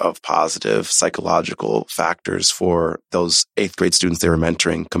number of positive psychological factors for those 8th grade students they were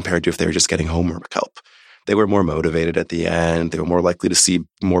mentoring compared to if they were just getting homework help. They were more motivated at the end. They were more likely to see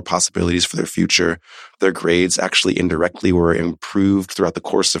more possibilities for their future. Their grades actually indirectly were improved throughout the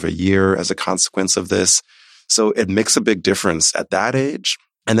course of a year as a consequence of this. So it makes a big difference at that age.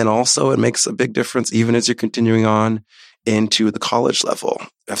 And then also it makes a big difference even as you're continuing on into the college level.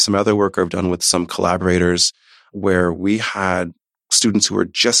 I have some other work I've done with some collaborators where we had students who were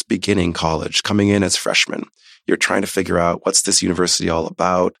just beginning college, coming in as freshmen. You're trying to figure out, what's this university all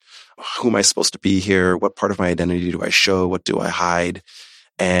about? Who am I supposed to be here? What part of my identity do I show? What do I hide?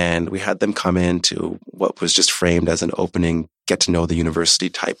 And we had them come into what was just framed as an opening, get to know the university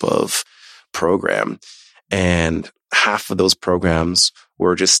type of program. And half of those programs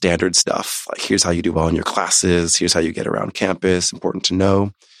were just standard stuff. Like, here's how you do well in your classes. Here's how you get around campus. Important to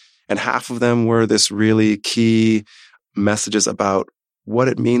know. And half of them were this really key messages about what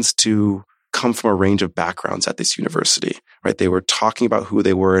it means to come from a range of backgrounds at this university, right? They were talking about who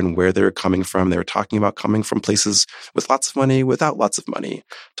they were and where they were coming from. They were talking about coming from places with lots of money, without lots of money,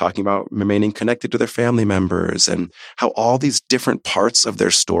 talking about remaining connected to their family members and how all these different parts of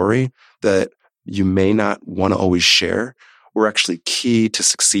their story that you may not want to always share were actually key to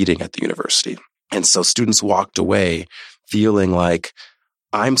succeeding at the university. And so students walked away feeling like,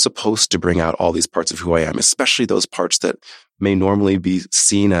 I'm supposed to bring out all these parts of who I am, especially those parts that may normally be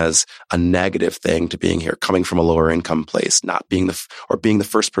seen as a negative thing to being here, coming from a lower income place, not being being the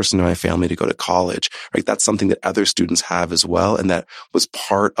first person in my family to go to college, right? That's something that other students have as well. And that was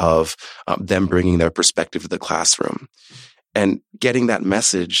part of them bringing their perspective to the classroom and getting that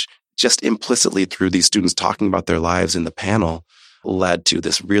message just implicitly through these students talking about their lives in the panel led to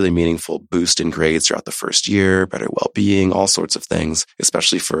this really meaningful boost in grades throughout the first year, better well-being, all sorts of things,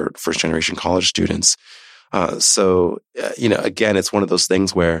 especially for first-generation college students. So, again, it's one of those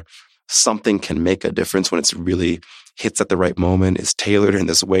things where something can make a difference when it's really hits at the right moment, is tailored in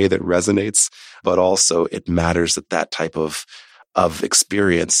this way that resonates, but also it matters that type of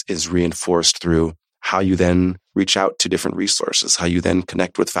experience is reinforced through how you then reach out to different resources, how you then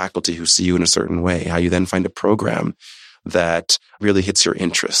connect with faculty who see you in a certain way, how you then find a program that really hits your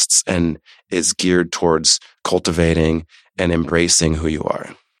interests and is geared towards cultivating and embracing who you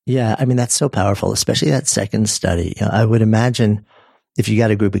are. Yeah, I mean, that's so powerful, especially that second study. I would imagine if you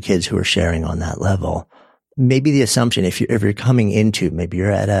got a group of kids who are sharing on that level, maybe the assumption, if you're coming into, maybe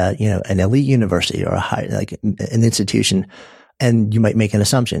you're at an elite university or a high, like an institution, and you might make an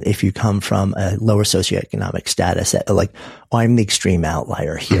assumption if you come from a lower socioeconomic status that I'm the extreme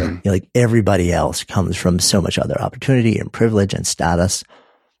outlier here. Mm-hmm. Like everybody else comes from so much other opportunity and privilege and status.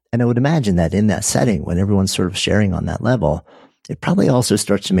 And I would imagine that in that setting, when everyone's sort of sharing on that level, it probably also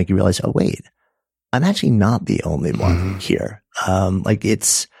starts to make you realize, oh, wait, I'm actually not the only one here. I'm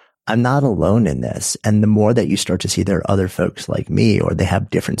not alone in this. And the more that you start to see there are other folks like me, or they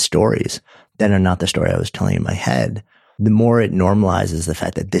have different stories, that are not the story I was telling in my head, the more it normalizes the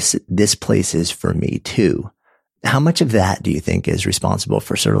fact that this place is for me too. How much of that do you think is responsible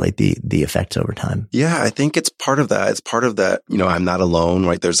for sort of like the effects over time? Yeah, I think it's part of that. It's part of that, I'm not alone,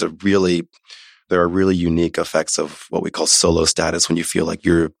 right? There are really unique effects of what we call solo status when you feel like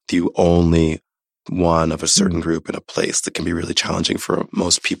you're the only one of a certain group in a place that can be really challenging for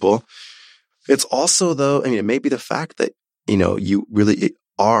most people. It's also, though, it may be the fact that, you really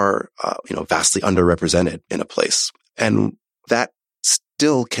are, vastly underrepresented in a place. And that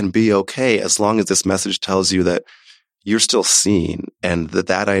still can be okay as long as this message tells you that you're still seen and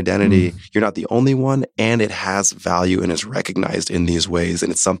that identity, you're not the only one, and it has value and is recognized in these ways.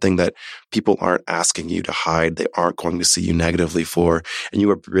 And it's something that people aren't asking you to hide. They aren't going to see you negatively for, and you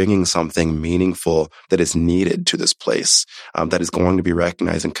are bringing something meaningful that is needed to this place, that is going to be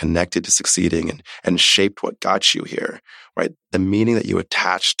recognized and connected to succeeding and shaped what got you here, right? The meaning that you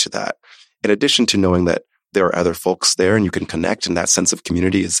attach to that, in addition to knowing that there are other folks there and you can connect, and that sense of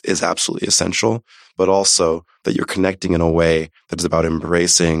community is absolutely essential, but also that you're connecting in a way that is about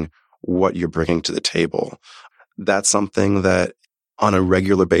embracing what you're bringing to the table. That's something that on a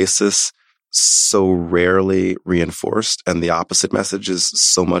regular basis, so rarely reinforced. And the opposite message is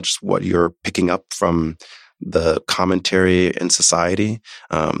so much what you're picking up from the commentary in society,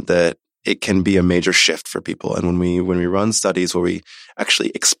 that it can be a major shift for people. And when we run studies where we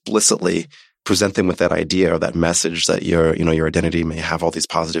actually explicitly present them with that idea or that message that your identity may have all these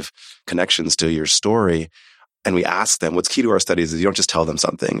positive connections to your story, and we ask them, what's key to our studies is you don't just tell them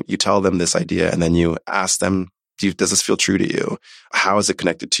something. You tell them this idea, and then you ask them, does this feel true to you? How is it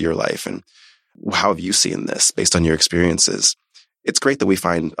connected to your life? And how have you seen this based on your experiences? It's great that we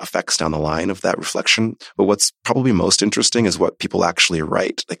find effects down the line of that reflection, but what's probably most interesting is what people actually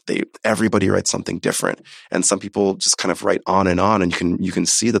write. Like everybody writes something different, and some people just kind of write on, and you can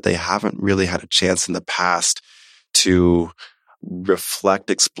see that they haven't really had a chance in the past to reflect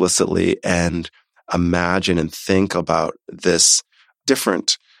explicitly and imagine and think about this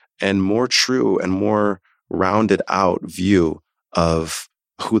different and more true and more rounded out view of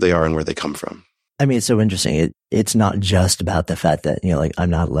who they are and where they come from. I mean, it's so interesting. It's not just about the fact that, I'm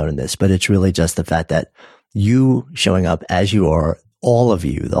not alone in this, but it's really just the fact that you showing up as you are, all of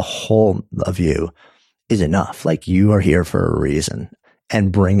you, the whole of you is enough. Like, you are here for a reason,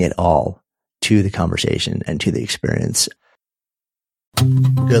 and bring it all to the conversation and to the experience.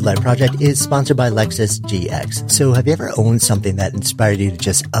 Good Life Project is sponsored by Lexus GX. So have you ever owned something that inspired you to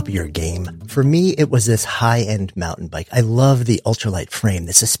just up your game? For me, it was this high-end mountain bike. I love the ultralight frame,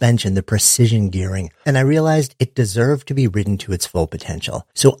 the suspension, the precision gearing, and I realized it deserved to be ridden to its full potential.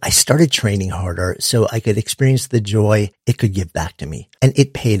 So I started training harder so I could experience the joy it could give back to me. And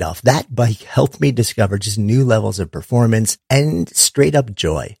it paid off. That bike helped me discover just new levels of performance and straight up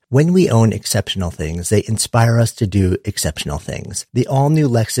joy. When we own exceptional things, they inspire us to do exceptional things. The all-new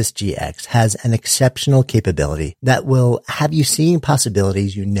Lexus GX has an exceptional capability that will have you seeing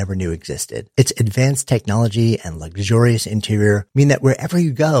possibilities you never knew existed. Its advanced technology and luxurious interior mean that wherever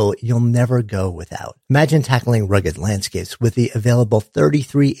you go, you'll never go without. Imagine tackling rugged landscapes with the available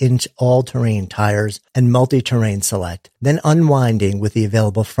 33-inch all-terrain tires and multi-terrain select, then unwinding with the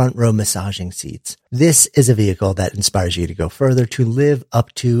available front-row massaging seats. This is a vehicle that inspires you to go further, to live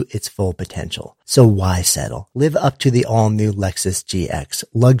up to its full potential. So why settle? Live up to the all-new Lexus GX.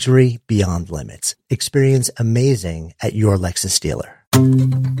 Luxury beyond limits. Experience amazing at your Lexus dealer.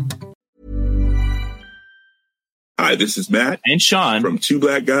 Hi, this is Matt and Sean from Two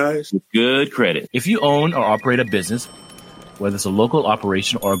Black Guys with Good Credit. If you own or operate a business, whether it's a local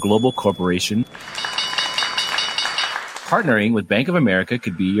operation or a global corporation, partnering with Bank of America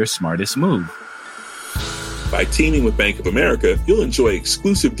could be your smartest move. By teaming with Bank of America, you'll enjoy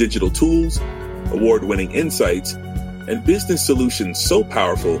exclusive digital tools, award-winning insights, and business solutions so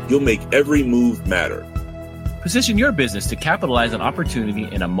powerful you'll make every move matter. Position your business to capitalize on opportunity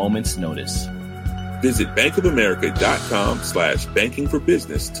in a moment's notice. Visit bankofamerica.com/banking for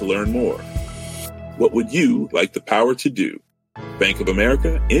business to learn more. What would you like the power to do? Bank of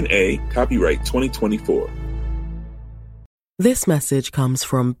America, N.A., copyright 2024. This message comes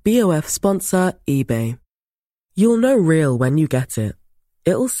from BOF sponsor eBay. You'll know real when you get it.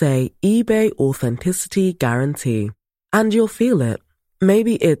 It'll say eBay Authenticity Guarantee. And you'll feel it.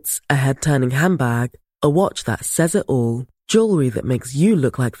 Maybe it's a head-turning handbag, a watch that says it all, jewelry that makes you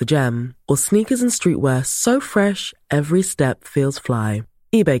look like the gem, or sneakers and streetwear so fresh every step feels fly.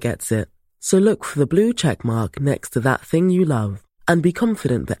 eBay gets it. So look for the blue check mark next to that thing you love. And be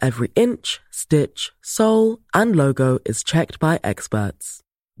confident that every inch, stitch, sole, and logo is checked by experts.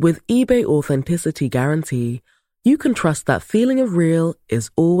 With eBay Authenticity Guarantee, you can trust that feeling of real is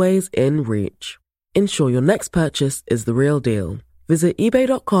always in reach. Ensure your next purchase is the real deal. Visit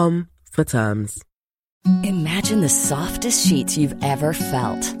eBay.com for terms. Imagine the softest sheets you've ever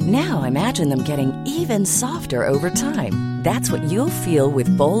felt. Now imagine them getting even softer over time. That's what you'll feel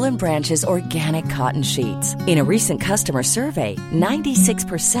with Boll & Branch's organic cotton sheets. In a recent customer survey,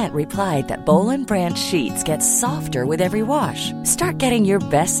 96% replied that Boll & Branch sheets get softer with every wash. Start getting your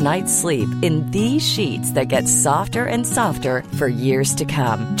best night's sleep in these sheets that get softer and softer for years to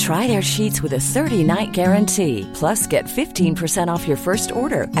come. Try their sheets with a 30-night guarantee. Plus, get 15% off your first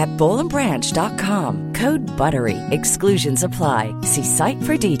order at bollandbranch.com. Code BUTTERY. Exclusions apply. See site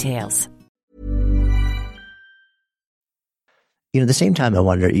for details. At the same time, I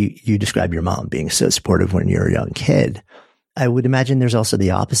wonder, you describe your mom being so supportive when you're a young kid. I would imagine there's also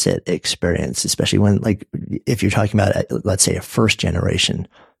the opposite experience, especially when, like, if you're talking about, let's say, a first generation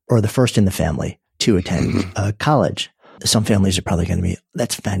or the first in the family to attend college. Some families are probably going to be,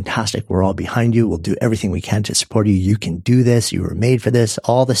 that's fantastic. We're all behind you. We'll do everything we can to support you. You can do this. You were made for this,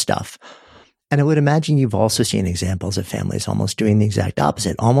 all the stuff. And I would imagine you've also seen examples of families almost doing the exact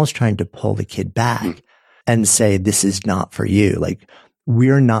opposite, almost trying to pull the kid back and say, this is not for you. Like,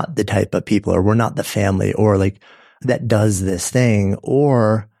 we're not the type of people, or we're not the family, or like that does this thing.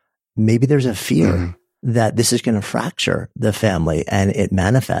 Or maybe there's a fear that this is going to fracture the family, and it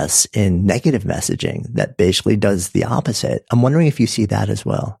manifests in negative messaging that basically does the opposite. I'm wondering if you see that as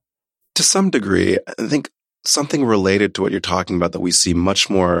well. To some degree, I think something related to what you're talking about that we see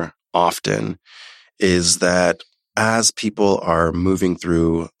much more often is that as people are moving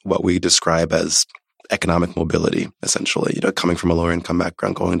through what we describe as economic mobility, essentially, coming from a lower income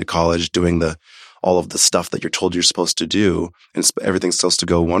background, going to college, doing all of the stuff that you're told you're supposed to do, and everything's supposed to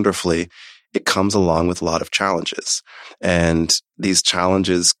go wonderfully, it comes along with a lot of challenges. And these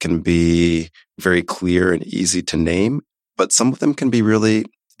challenges can be very clear and easy to name, but some of them can be really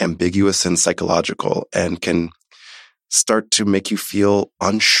ambiguous and psychological and can start to make you feel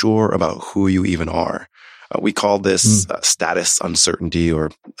unsure about who you even are. We call this status uncertainty, or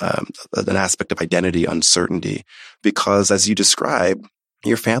an aspect of identity uncertainty, because as you describe,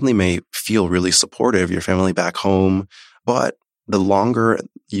 your family may feel really supportive, your family back home, but the longer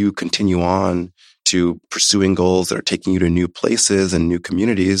you continue on to pursuing goals that are taking you to new places and new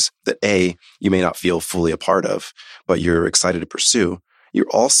communities that you may not feel fully a part of, but you're excited to pursue, you're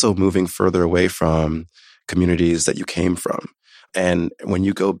also moving further away from communities that you came from. And when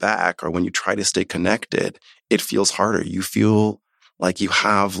you go back, or when you try to stay connected, it feels harder. You feel like you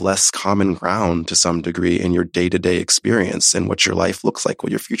have less common ground to some degree in your day-to-day experience and what your life looks like,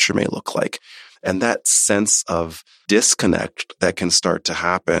 what your future may look like. And that sense of disconnect that can start to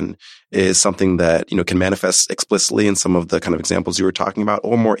happen is something that, can manifest explicitly in some of the kind of examples you were talking about,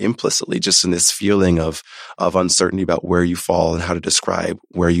 or more implicitly, just in this feeling of uncertainty about where you fall and how to describe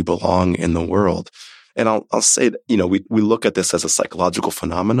where you belong in the world. And I'll say that, we look at this as a psychological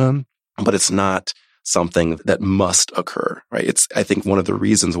phenomenon, but it's not something that must occur, right? I think one of the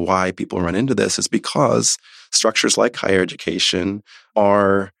reasons why people run into this is because structures like higher education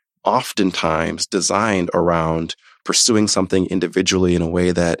are oftentimes designed around pursuing something individually in a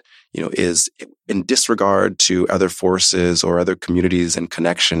way that, is in disregard to other forces or other communities and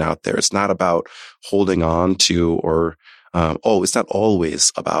connection out there. It's not about holding on to, or, it's not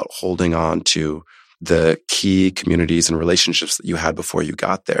always about holding on to the key communities and relationships that you had before you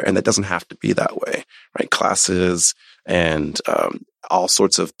got there. And that doesn't have to be that way, right? Classes and all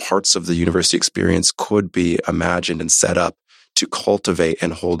sorts of parts of the university experience could be imagined and set up to cultivate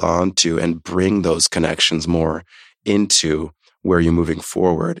and hold on to and bring those connections more into where you're moving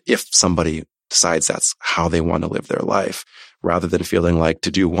forward, if somebody decides that's how they want to live their life, rather than feeling like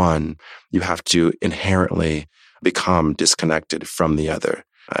to do one, you have to inherently become disconnected from the other.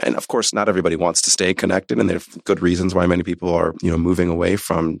 And of course, not everybody wants to stay connected, and there's good reasons why many people are, moving away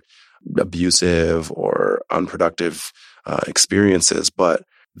from abusive or unproductive experiences. But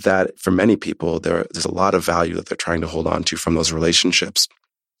that for many people, there's a lot of value that they're trying to hold on to from those relationships,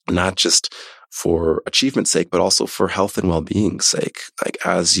 not just for achievement's sake, but also for health and well-being's sake. Like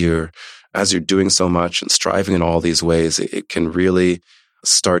as you're doing so much and striving in all these ways, it can really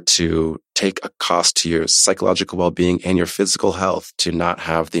start to take a cost to your psychological well-being and your physical health to not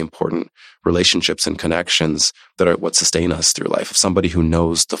have the important relationships and connections that are what sustain us through life, of somebody who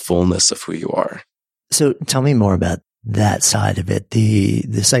knows the fullness of who you are. So tell me more about that side of it, the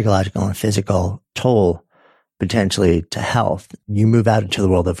psychological and physical toll potentially to health. You move out into the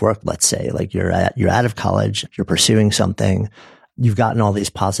world of work, let's say, like you're out of college, you're pursuing something. You've gotten all these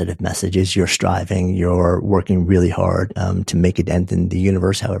positive messages. You're striving. You're working really hard to make a dent in the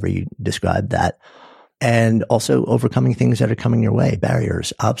universe, however you describe that. and also overcoming things that are coming your way,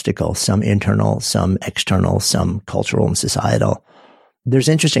 barriers, obstacles, some internal, some external, some cultural and societal. There's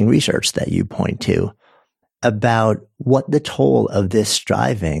interesting research that you point to about what the toll of this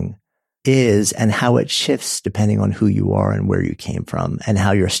striving is and how it shifts depending on who you are and where you came from and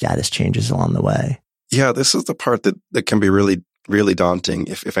how your status changes along the way. Yeah, this is the part that can be really, really daunting,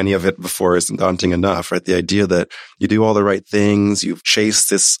 if any of it before isn't daunting enough, right? The idea that you do all the right things, you've chased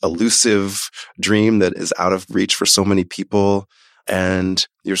this elusive dream that is out of reach for so many people, and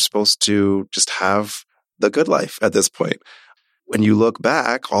you're supposed to just have the good life at this point. When you look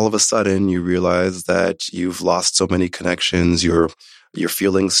back, all of a sudden you realize that you've lost so many connections, you're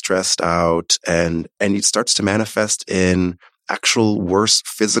feeling stressed out, and it starts to manifest in actual worse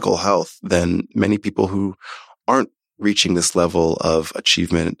physical health than many people who aren't reaching this level of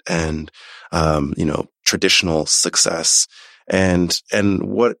achievement and, traditional success. And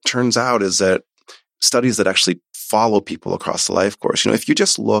what turns out is that studies that actually follow people across the life course, if you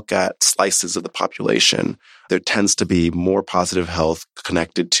just look at slices of the population, there tends to be more positive health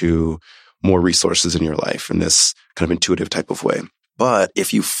connected to more resources in your life in this kind of intuitive type of way. But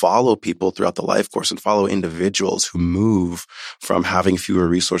if you follow people throughout the life course and follow individuals who move from having fewer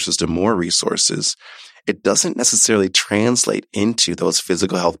resources to more resources, it doesn't necessarily translate into those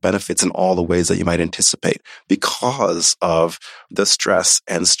physical health benefits in all the ways that you might anticipate because of the stress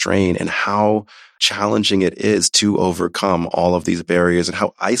and strain and how challenging it is to overcome all of these barriers and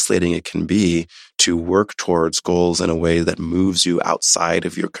how isolating it can be to work towards goals in a way that moves you outside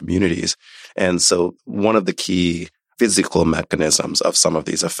of your communities. And so one of the key physical mechanisms of some of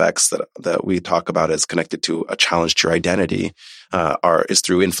these effects that we talk about as connected to a challenge to your identity is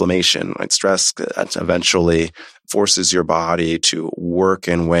through inflammation. Right? Stress eventually forces your body to work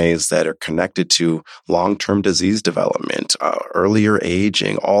in ways that are connected to long-term disease development, earlier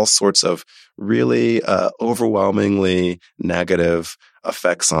aging, all sorts of really overwhelmingly negative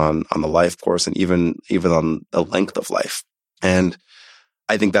effects on the life course and even on the length of life. And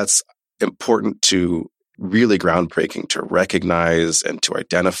I think that's important to really groundbreaking to recognize and to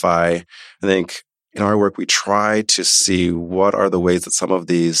identify. I think in our work, we try to see what are the ways that some of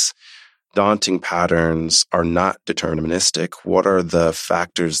these daunting patterns are not deterministic. What are the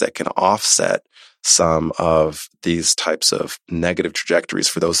factors that can offset some of these types of negative trajectories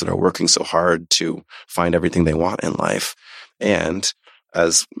for those that are working so hard to find everything they want in life? And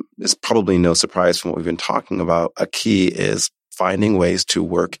as is probably no surprise from what we've been talking about, a key is finding ways to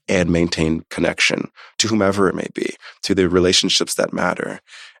work and maintain connection to whomever it may be, to the relationships that matter.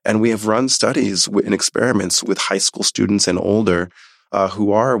 And we have run studies and experiments with high school students and older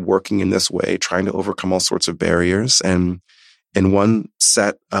who are working in this way, trying to overcome all sorts of barriers. And in one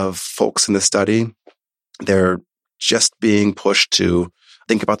set of folks in the study, they're just being pushed to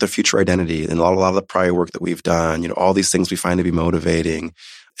think about their future identity and a lot of the prior work that we've done, all these things we find to be motivating.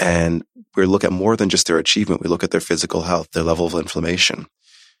 And we look at more than just their achievement. We look at their physical health, their level of inflammation.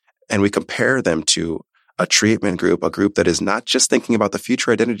 And we compare them to a treatment group, a group that is not just thinking about the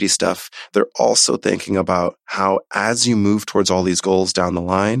future identity stuff. They're also thinking about how, as you move towards all these goals down the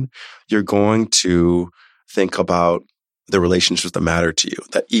line, you're going to think about the relationships that matter to you.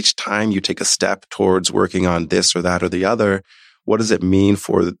 That each time you take a step towards working on this or that or the other, what does it mean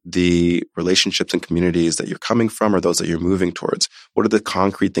for the relationships and communities that you're coming from or those that you're moving towards? What are the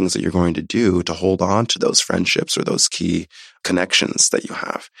concrete things that you're going to do to hold on to those friendships or those key connections that you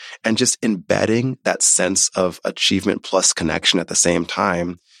have? And just embedding that sense of achievement plus connection at the same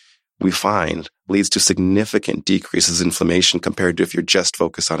time, we find leads to significant decreases in inflammation compared to if you're just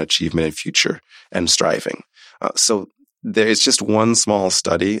focused on achievement and future and striving. So there's just one small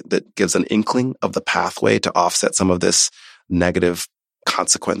study that gives an inkling of the pathway to offset some of this negative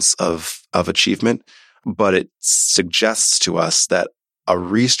consequence of achievement, but it suggests to us that a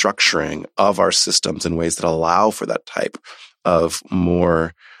restructuring of our systems in ways that allow for that type of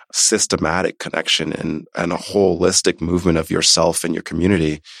more systematic connection and a holistic movement of yourself and your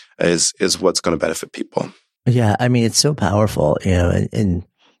community is what's going to benefit people. Yeah, I mean, it's so powerful, and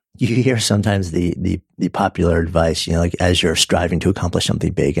you hear sometimes the popular advice, like as you're striving to accomplish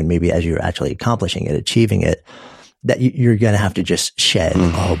something big and maybe as you're actually accomplishing it, achieving it, that you're going to have to just shed a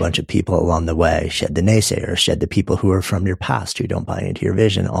whole bunch of people along the way, shed the naysayers, shed the people who are from your past, who don't buy into your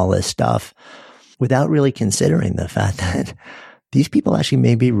vision, all this stuff, without really considering the fact that these people actually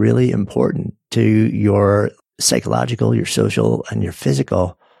may be really important to your psychological, your social, and your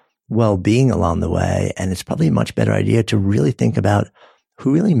physical well-being along the way. And it's probably a much better idea to really think about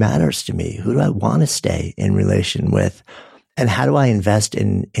who really matters to me? Who do I want to stay in relation with? And how do I invest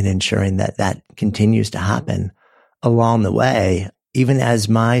in ensuring that continues to happen along the way? even as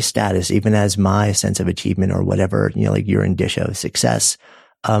my status, even as my sense of achievement or whatever, like your indicia of success,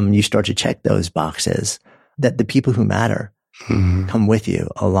 you start to check those boxes, that the people who matter come with you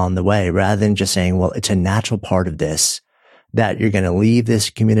along the way, rather than just saying, well, it's a natural part of this that you're going to leave this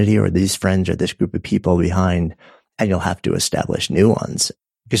community or these friends or this group of people behind, and you'll have to establish new ones.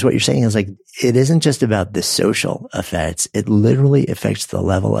 Because what you're saying is like, it isn't just about the social effects. It literally affects the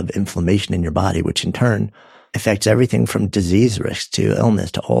level of inflammation in your body, which in turn affects everything from disease risk to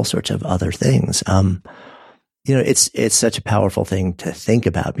illness to all sorts of other things. It's such a powerful thing to think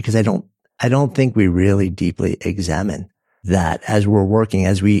about, because I don't think we really deeply examine that as we're working,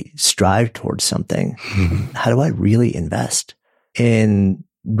 as we strive towards something. How do I really invest in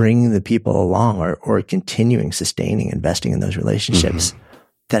bringing the people along or continuing, sustaining, investing in those relationships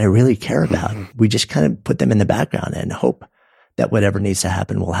that I really care about? We just kind of put them in the background and hope that whatever needs to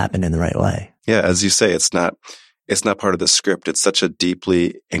happen will happen in the right way. Yeah, as you say, it's not part of the script. It's such a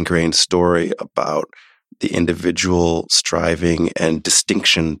deeply ingrained story about the individual striving and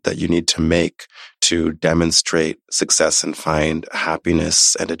distinction that you need to make to demonstrate success and find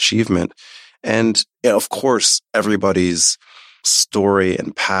happiness and achievement. And of course, everybody's story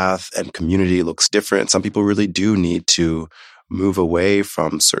and path and community looks different. Some people really do need to move away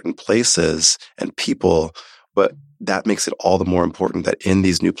from certain places and people, but that makes it all the more important that in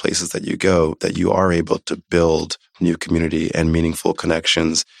these new places that you go, that you are able to build new community and meaningful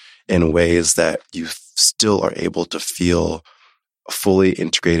connections in ways that you still are able to feel fully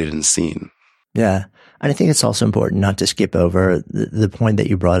integrated and seen. Yeah. And I think it's also important not to skip over the point that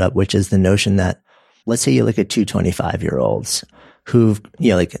you brought up, which is the notion that, let's say you look at two 25-year-olds who've,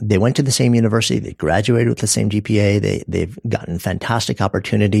 they went to the same university, they graduated with the same GPA, they've gotten fantastic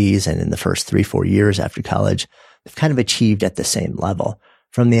opportunities. And in the first 3-4 years after college, they've kind of achieved at the same level.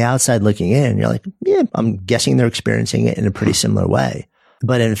 From the outside looking in, you're like, yeah, I'm guessing they're experiencing it in a pretty similar way.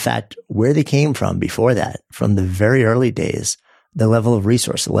 But in fact, where they came from before that, from the very early days, the level of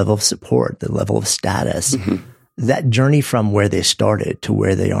resource, the level of support, the level of status, that journey from where they started to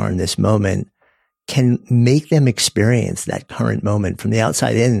where they are in this moment can make them experience that current moment from the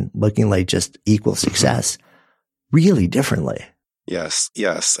outside in, looking like just equal success, really differently. Yes.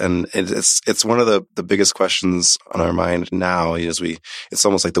 And it's one of the biggest questions on our mind now it's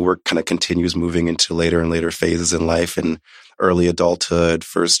almost like the work kind of continues moving into later and later phases in life, and early adulthood,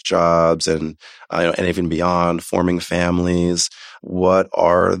 first jobs, and even beyond, forming families. What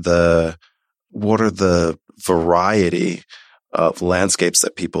are the variety of landscapes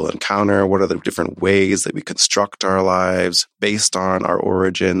that people encounter? What are the different ways that we construct our lives based on our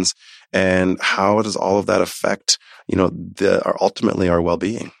origins? And how does all of that affect, ultimately our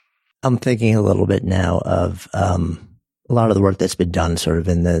well-being? I'm thinking a little bit now of a lot of the work that's been done sort of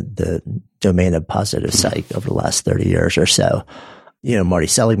in the domain of positive psych over the last 30 years or so. Marty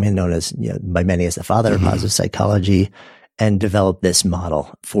Seligman, known as by many as the father of positive psychology, and developed this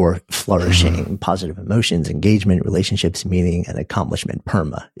model for flourishing positive emotions, engagement, relationships, meaning, and accomplishment.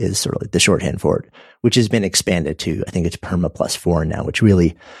 PERMA is sort of like the shorthand for it, which has been expanded to, I think it's PERMA +4 now, which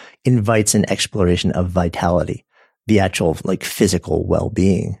really invites an exploration of vitality, the actual like physical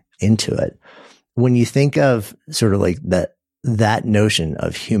well-being into it. When you think of sort of like that notion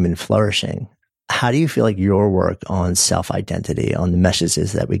of human flourishing, how do you feel like your work on self-identity, on the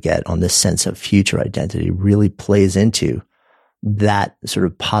messages that we get, on this sense of future identity really plays into that sort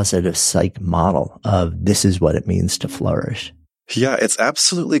of positive psych model of this is what it means to flourish? Yeah, it's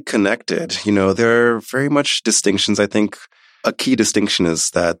absolutely connected. There are very much distinctions. I think a key distinction is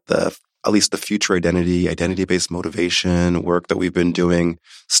that at least the future identity-based motivation work that we've been doing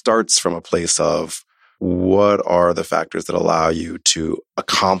starts from a place of what are the factors that allow you to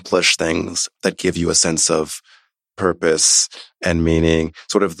accomplish things that give you a sense of purpose and meaning.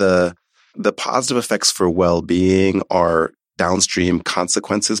 Sort of the positive effects for well-being are downstream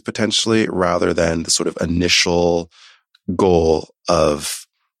consequences potentially, rather than the sort of initial goal of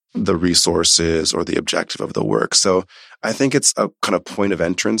the resources or the objective of the work. So I think it's a kind of point of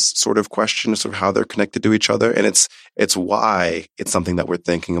entrance sort of question, sort of how they're connected to each other. And it's why it's something that we're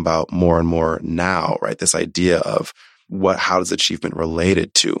thinking about more and more now, right? This idea of how does achievement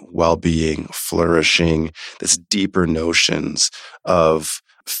related to well-being, flourishing, this deeper notions of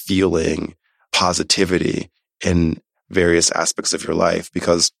feeling positivity in various aspects of your life,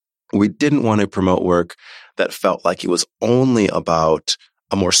 because we didn't want to promote work that felt like it was only about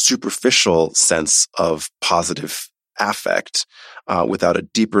a more superficial sense of positive affect, without a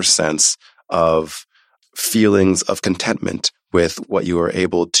deeper sense of feelings of contentment with what you are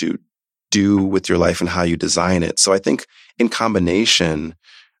able to do with your life and how you design it. So I think in combination,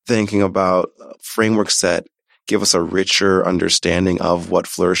 thinking about frameworks that give us a richer understanding of what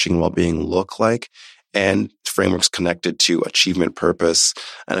flourishing and well-being look like, and frameworks connected to achievement, purpose,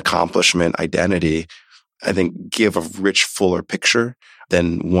 and accomplishment, identity, I think give a rich, fuller picture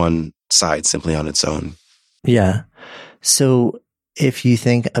than one side simply on its own. Yeah. So if you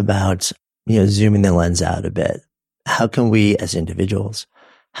think about, zooming the lens out a bit, how can we as individuals,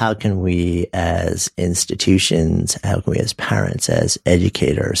 how can we as institutions, how can we as parents, as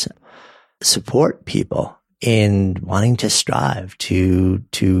educators support people in wanting to strive to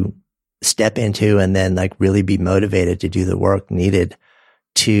step into and then really be motivated to do the work needed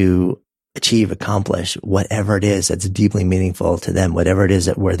to achieve, accomplish whatever it is that's deeply meaningful to them, whatever it is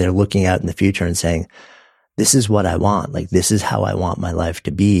that where they're looking out in the future and saying, this is what I want. This is how I want my life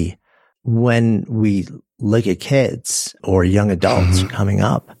to be. When we look at kids or young adults coming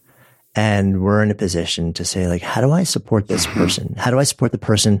up and we're in a position to say, how do I support this person? How do I support the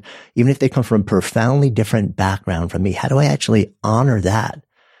person, even if they come from a profoundly different background from me? How do I actually honor that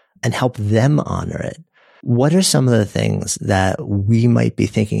and help them honor it? What are some of the things that we might be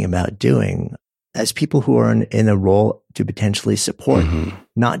thinking about doing as people who are in a role to potentially support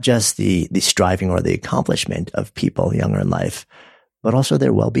not just the striving or the accomplishment of people younger in life, but also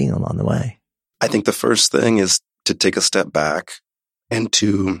their well-being along the way? I think the first thing is to take a step back and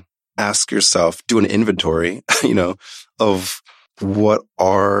to ask yourself, do an inventory, of what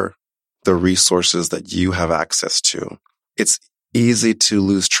are the resources that you have access to. It's easy to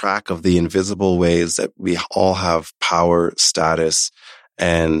lose track of the invisible ways that we all have power, status,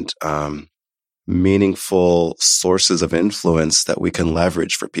 and meaningful sources of influence that we can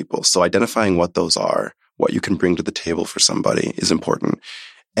leverage for people. So identifying what those are, what you can bring to the table for somebody is important.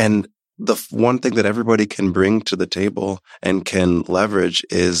 And the one thing that everybody can bring to the table and can leverage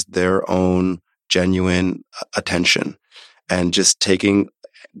is their own genuine attention and just taking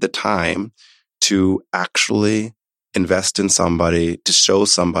the time to actually invest in somebody, to show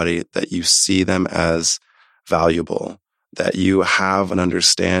somebody that you see them as valuable, that you have an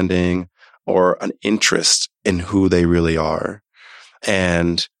understanding or an interest in who they really are,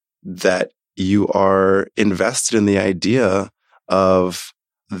 and that you are invested in the idea of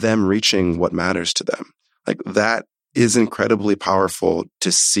them reaching what matters to them. That is incredibly powerful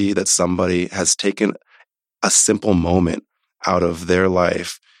to see that somebody has taken a simple moment out of their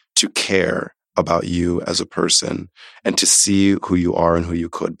life to care about you as a person and to see who you are and who you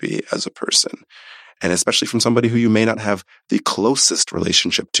could be as a person. And especially from somebody who you may not have the closest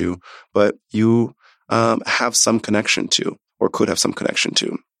relationship to, but you have some connection to or could have some connection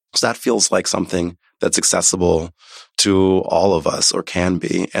to. So that feels like something that's accessible to all of us or can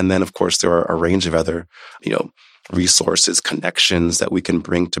be. And then, of course, there are a range of other, resources, connections that we can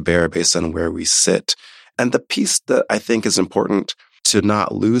bring to bear based on where we sit. And the piece that I think is important to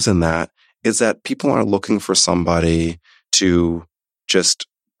not lose in that is that people aren't looking for somebody to just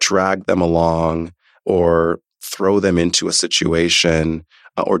drag them along or throw them into a situation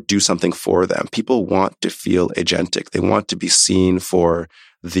or do something for them. People want to feel agentic. They want to be seen for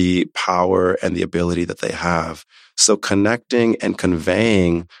the power and the ability that they have. So connecting and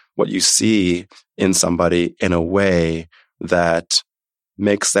conveying what you see in somebody in a way that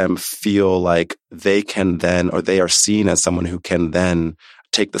makes them feel like they can then, or they are seen as someone who can then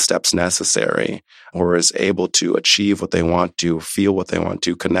take the steps necessary or is able to achieve what they want to, feel what they want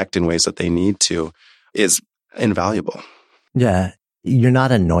to, connect in ways that they need to, is invaluable. Yeah. You're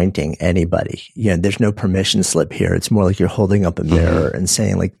not anointing anybody. There's no permission slip here. It's more like you're holding up a mirror and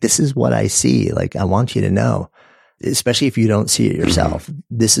saying, this is what I see. I want you to know, especially if you don't see it yourself.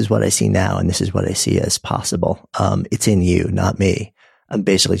 This is what I see now, and this is what I see as possible. It's in you, not me. I'm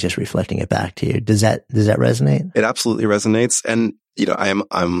basically just reflecting it back to you. Does that resonate? It absolutely resonates. And,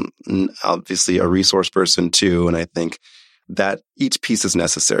 I'm obviously a resource person too. And I think that each piece is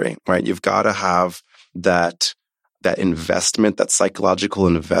necessary, right? You've got to have that investment, that psychological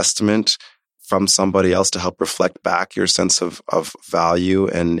investment from somebody else to help reflect back your sense of value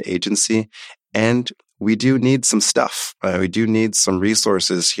and agency. And we do need some stuff. We do need some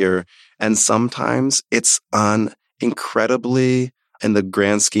resources here. And sometimes it's an incredibly, in the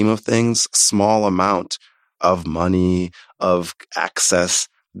grand scheme of things, small amount of money, of access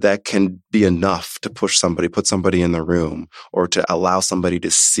that can be enough to put somebody in the room or to allow somebody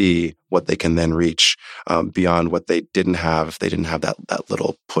to see what they can then reach beyond what they didn't have if they didn't have that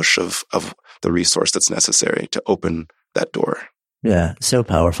little push of the resource that's necessary to open that door. Yeah, so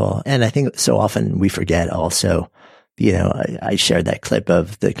powerful. And I think so often we forget also, I shared that clip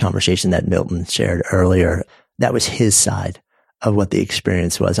of the conversation that Milton shared earlier. That was his side of what the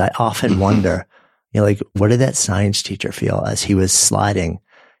experience was. I often wonder, what did that science teacher feel as he was sliding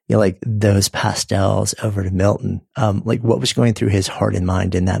like those pastels over to Milton, like what was going through his heart and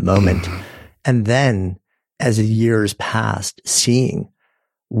mind in that moment. And then as the years passed, seeing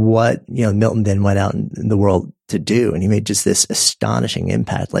what, Milton then went out in the world to do. And he made just this astonishing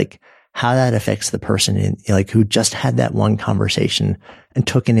impact, like how that affects the person in, who just had that one conversation and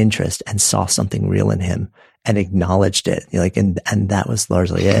took an interest and saw something real in him and acknowledged it, and that was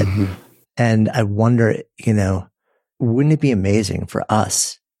largely it. Mm-hmm. And I wonder, wouldn't it be amazing for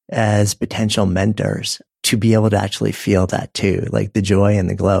us as potential mentors to be able to actually feel that too, like the joy and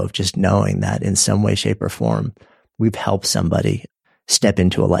the glow of just knowing that in some way, shape, or form, we've helped somebody step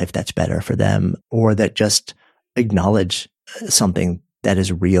into a life that's better for them, or that just acknowledge something that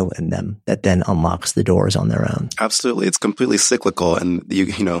is real in them that then unlocks the doors on their own. Absolutely. It's completely cyclical. And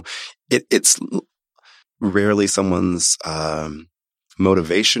it's rarely someone's,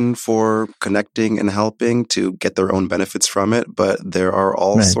 motivation for connecting and helping to get their own benefits from it. But there are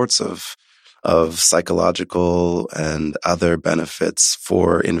all sorts of psychological and other benefits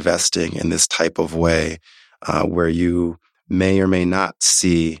for investing in this type of way, where you may or may not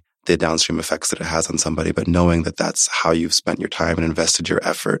see the downstream effects that it has on somebody, but knowing that that's how you've spent your time and invested your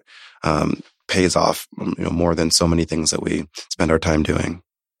effort, pays off, more than so many things that we spend our time doing.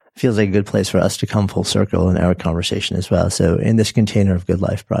 Feels like a good place for us to come full circle in our conversation as well. So in this container of Good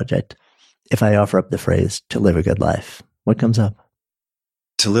Life Project, if I offer up the phrase to live a good life, what comes up?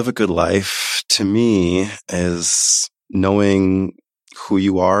 To live a good life, to me, is knowing who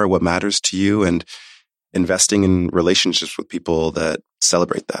you are, what matters to you, and investing in relationships with people that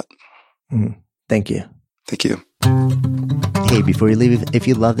celebrate that. Thank you. Thank you. Hey, before you leave, if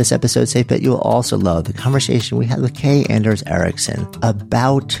you love this episode, safe bet you'll also love the conversation we had with Kay Anders Erickson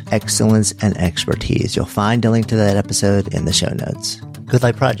about excellence and expertise. You'll find a link to that episode in the show notes. Good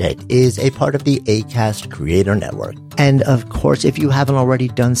Life Project is a part of the Acast Creator Network. And of course, if you haven't already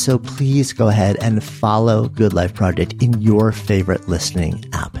done so, please go ahead and follow Good Life Project in your favorite listening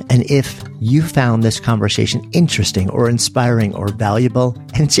app. And if you found this conversation interesting or inspiring or valuable,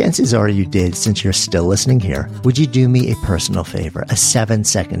 and chances are you did since you're still listening here, would you do me a personal favor, a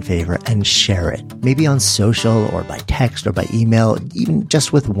 7-second favor, and share it? Maybe on social or by text or by email, even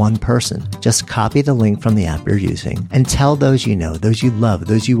just with one person. Just copy the link from the app you're using and tell those you know, those you love,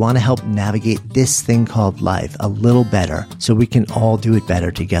 those you want to help navigate this thing called life a little better, so we can all do it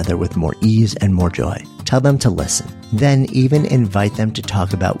better together with more ease and more joy. Tell them to listen. Then even invite them to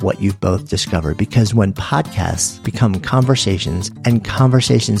talk about what you've both discovered, because when podcasts become conversations and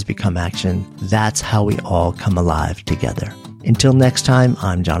conversations become action, that's how we all come alive together. Until next time,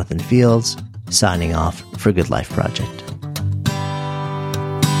 I'm Jonathan Fields, signing off for Good Life Project.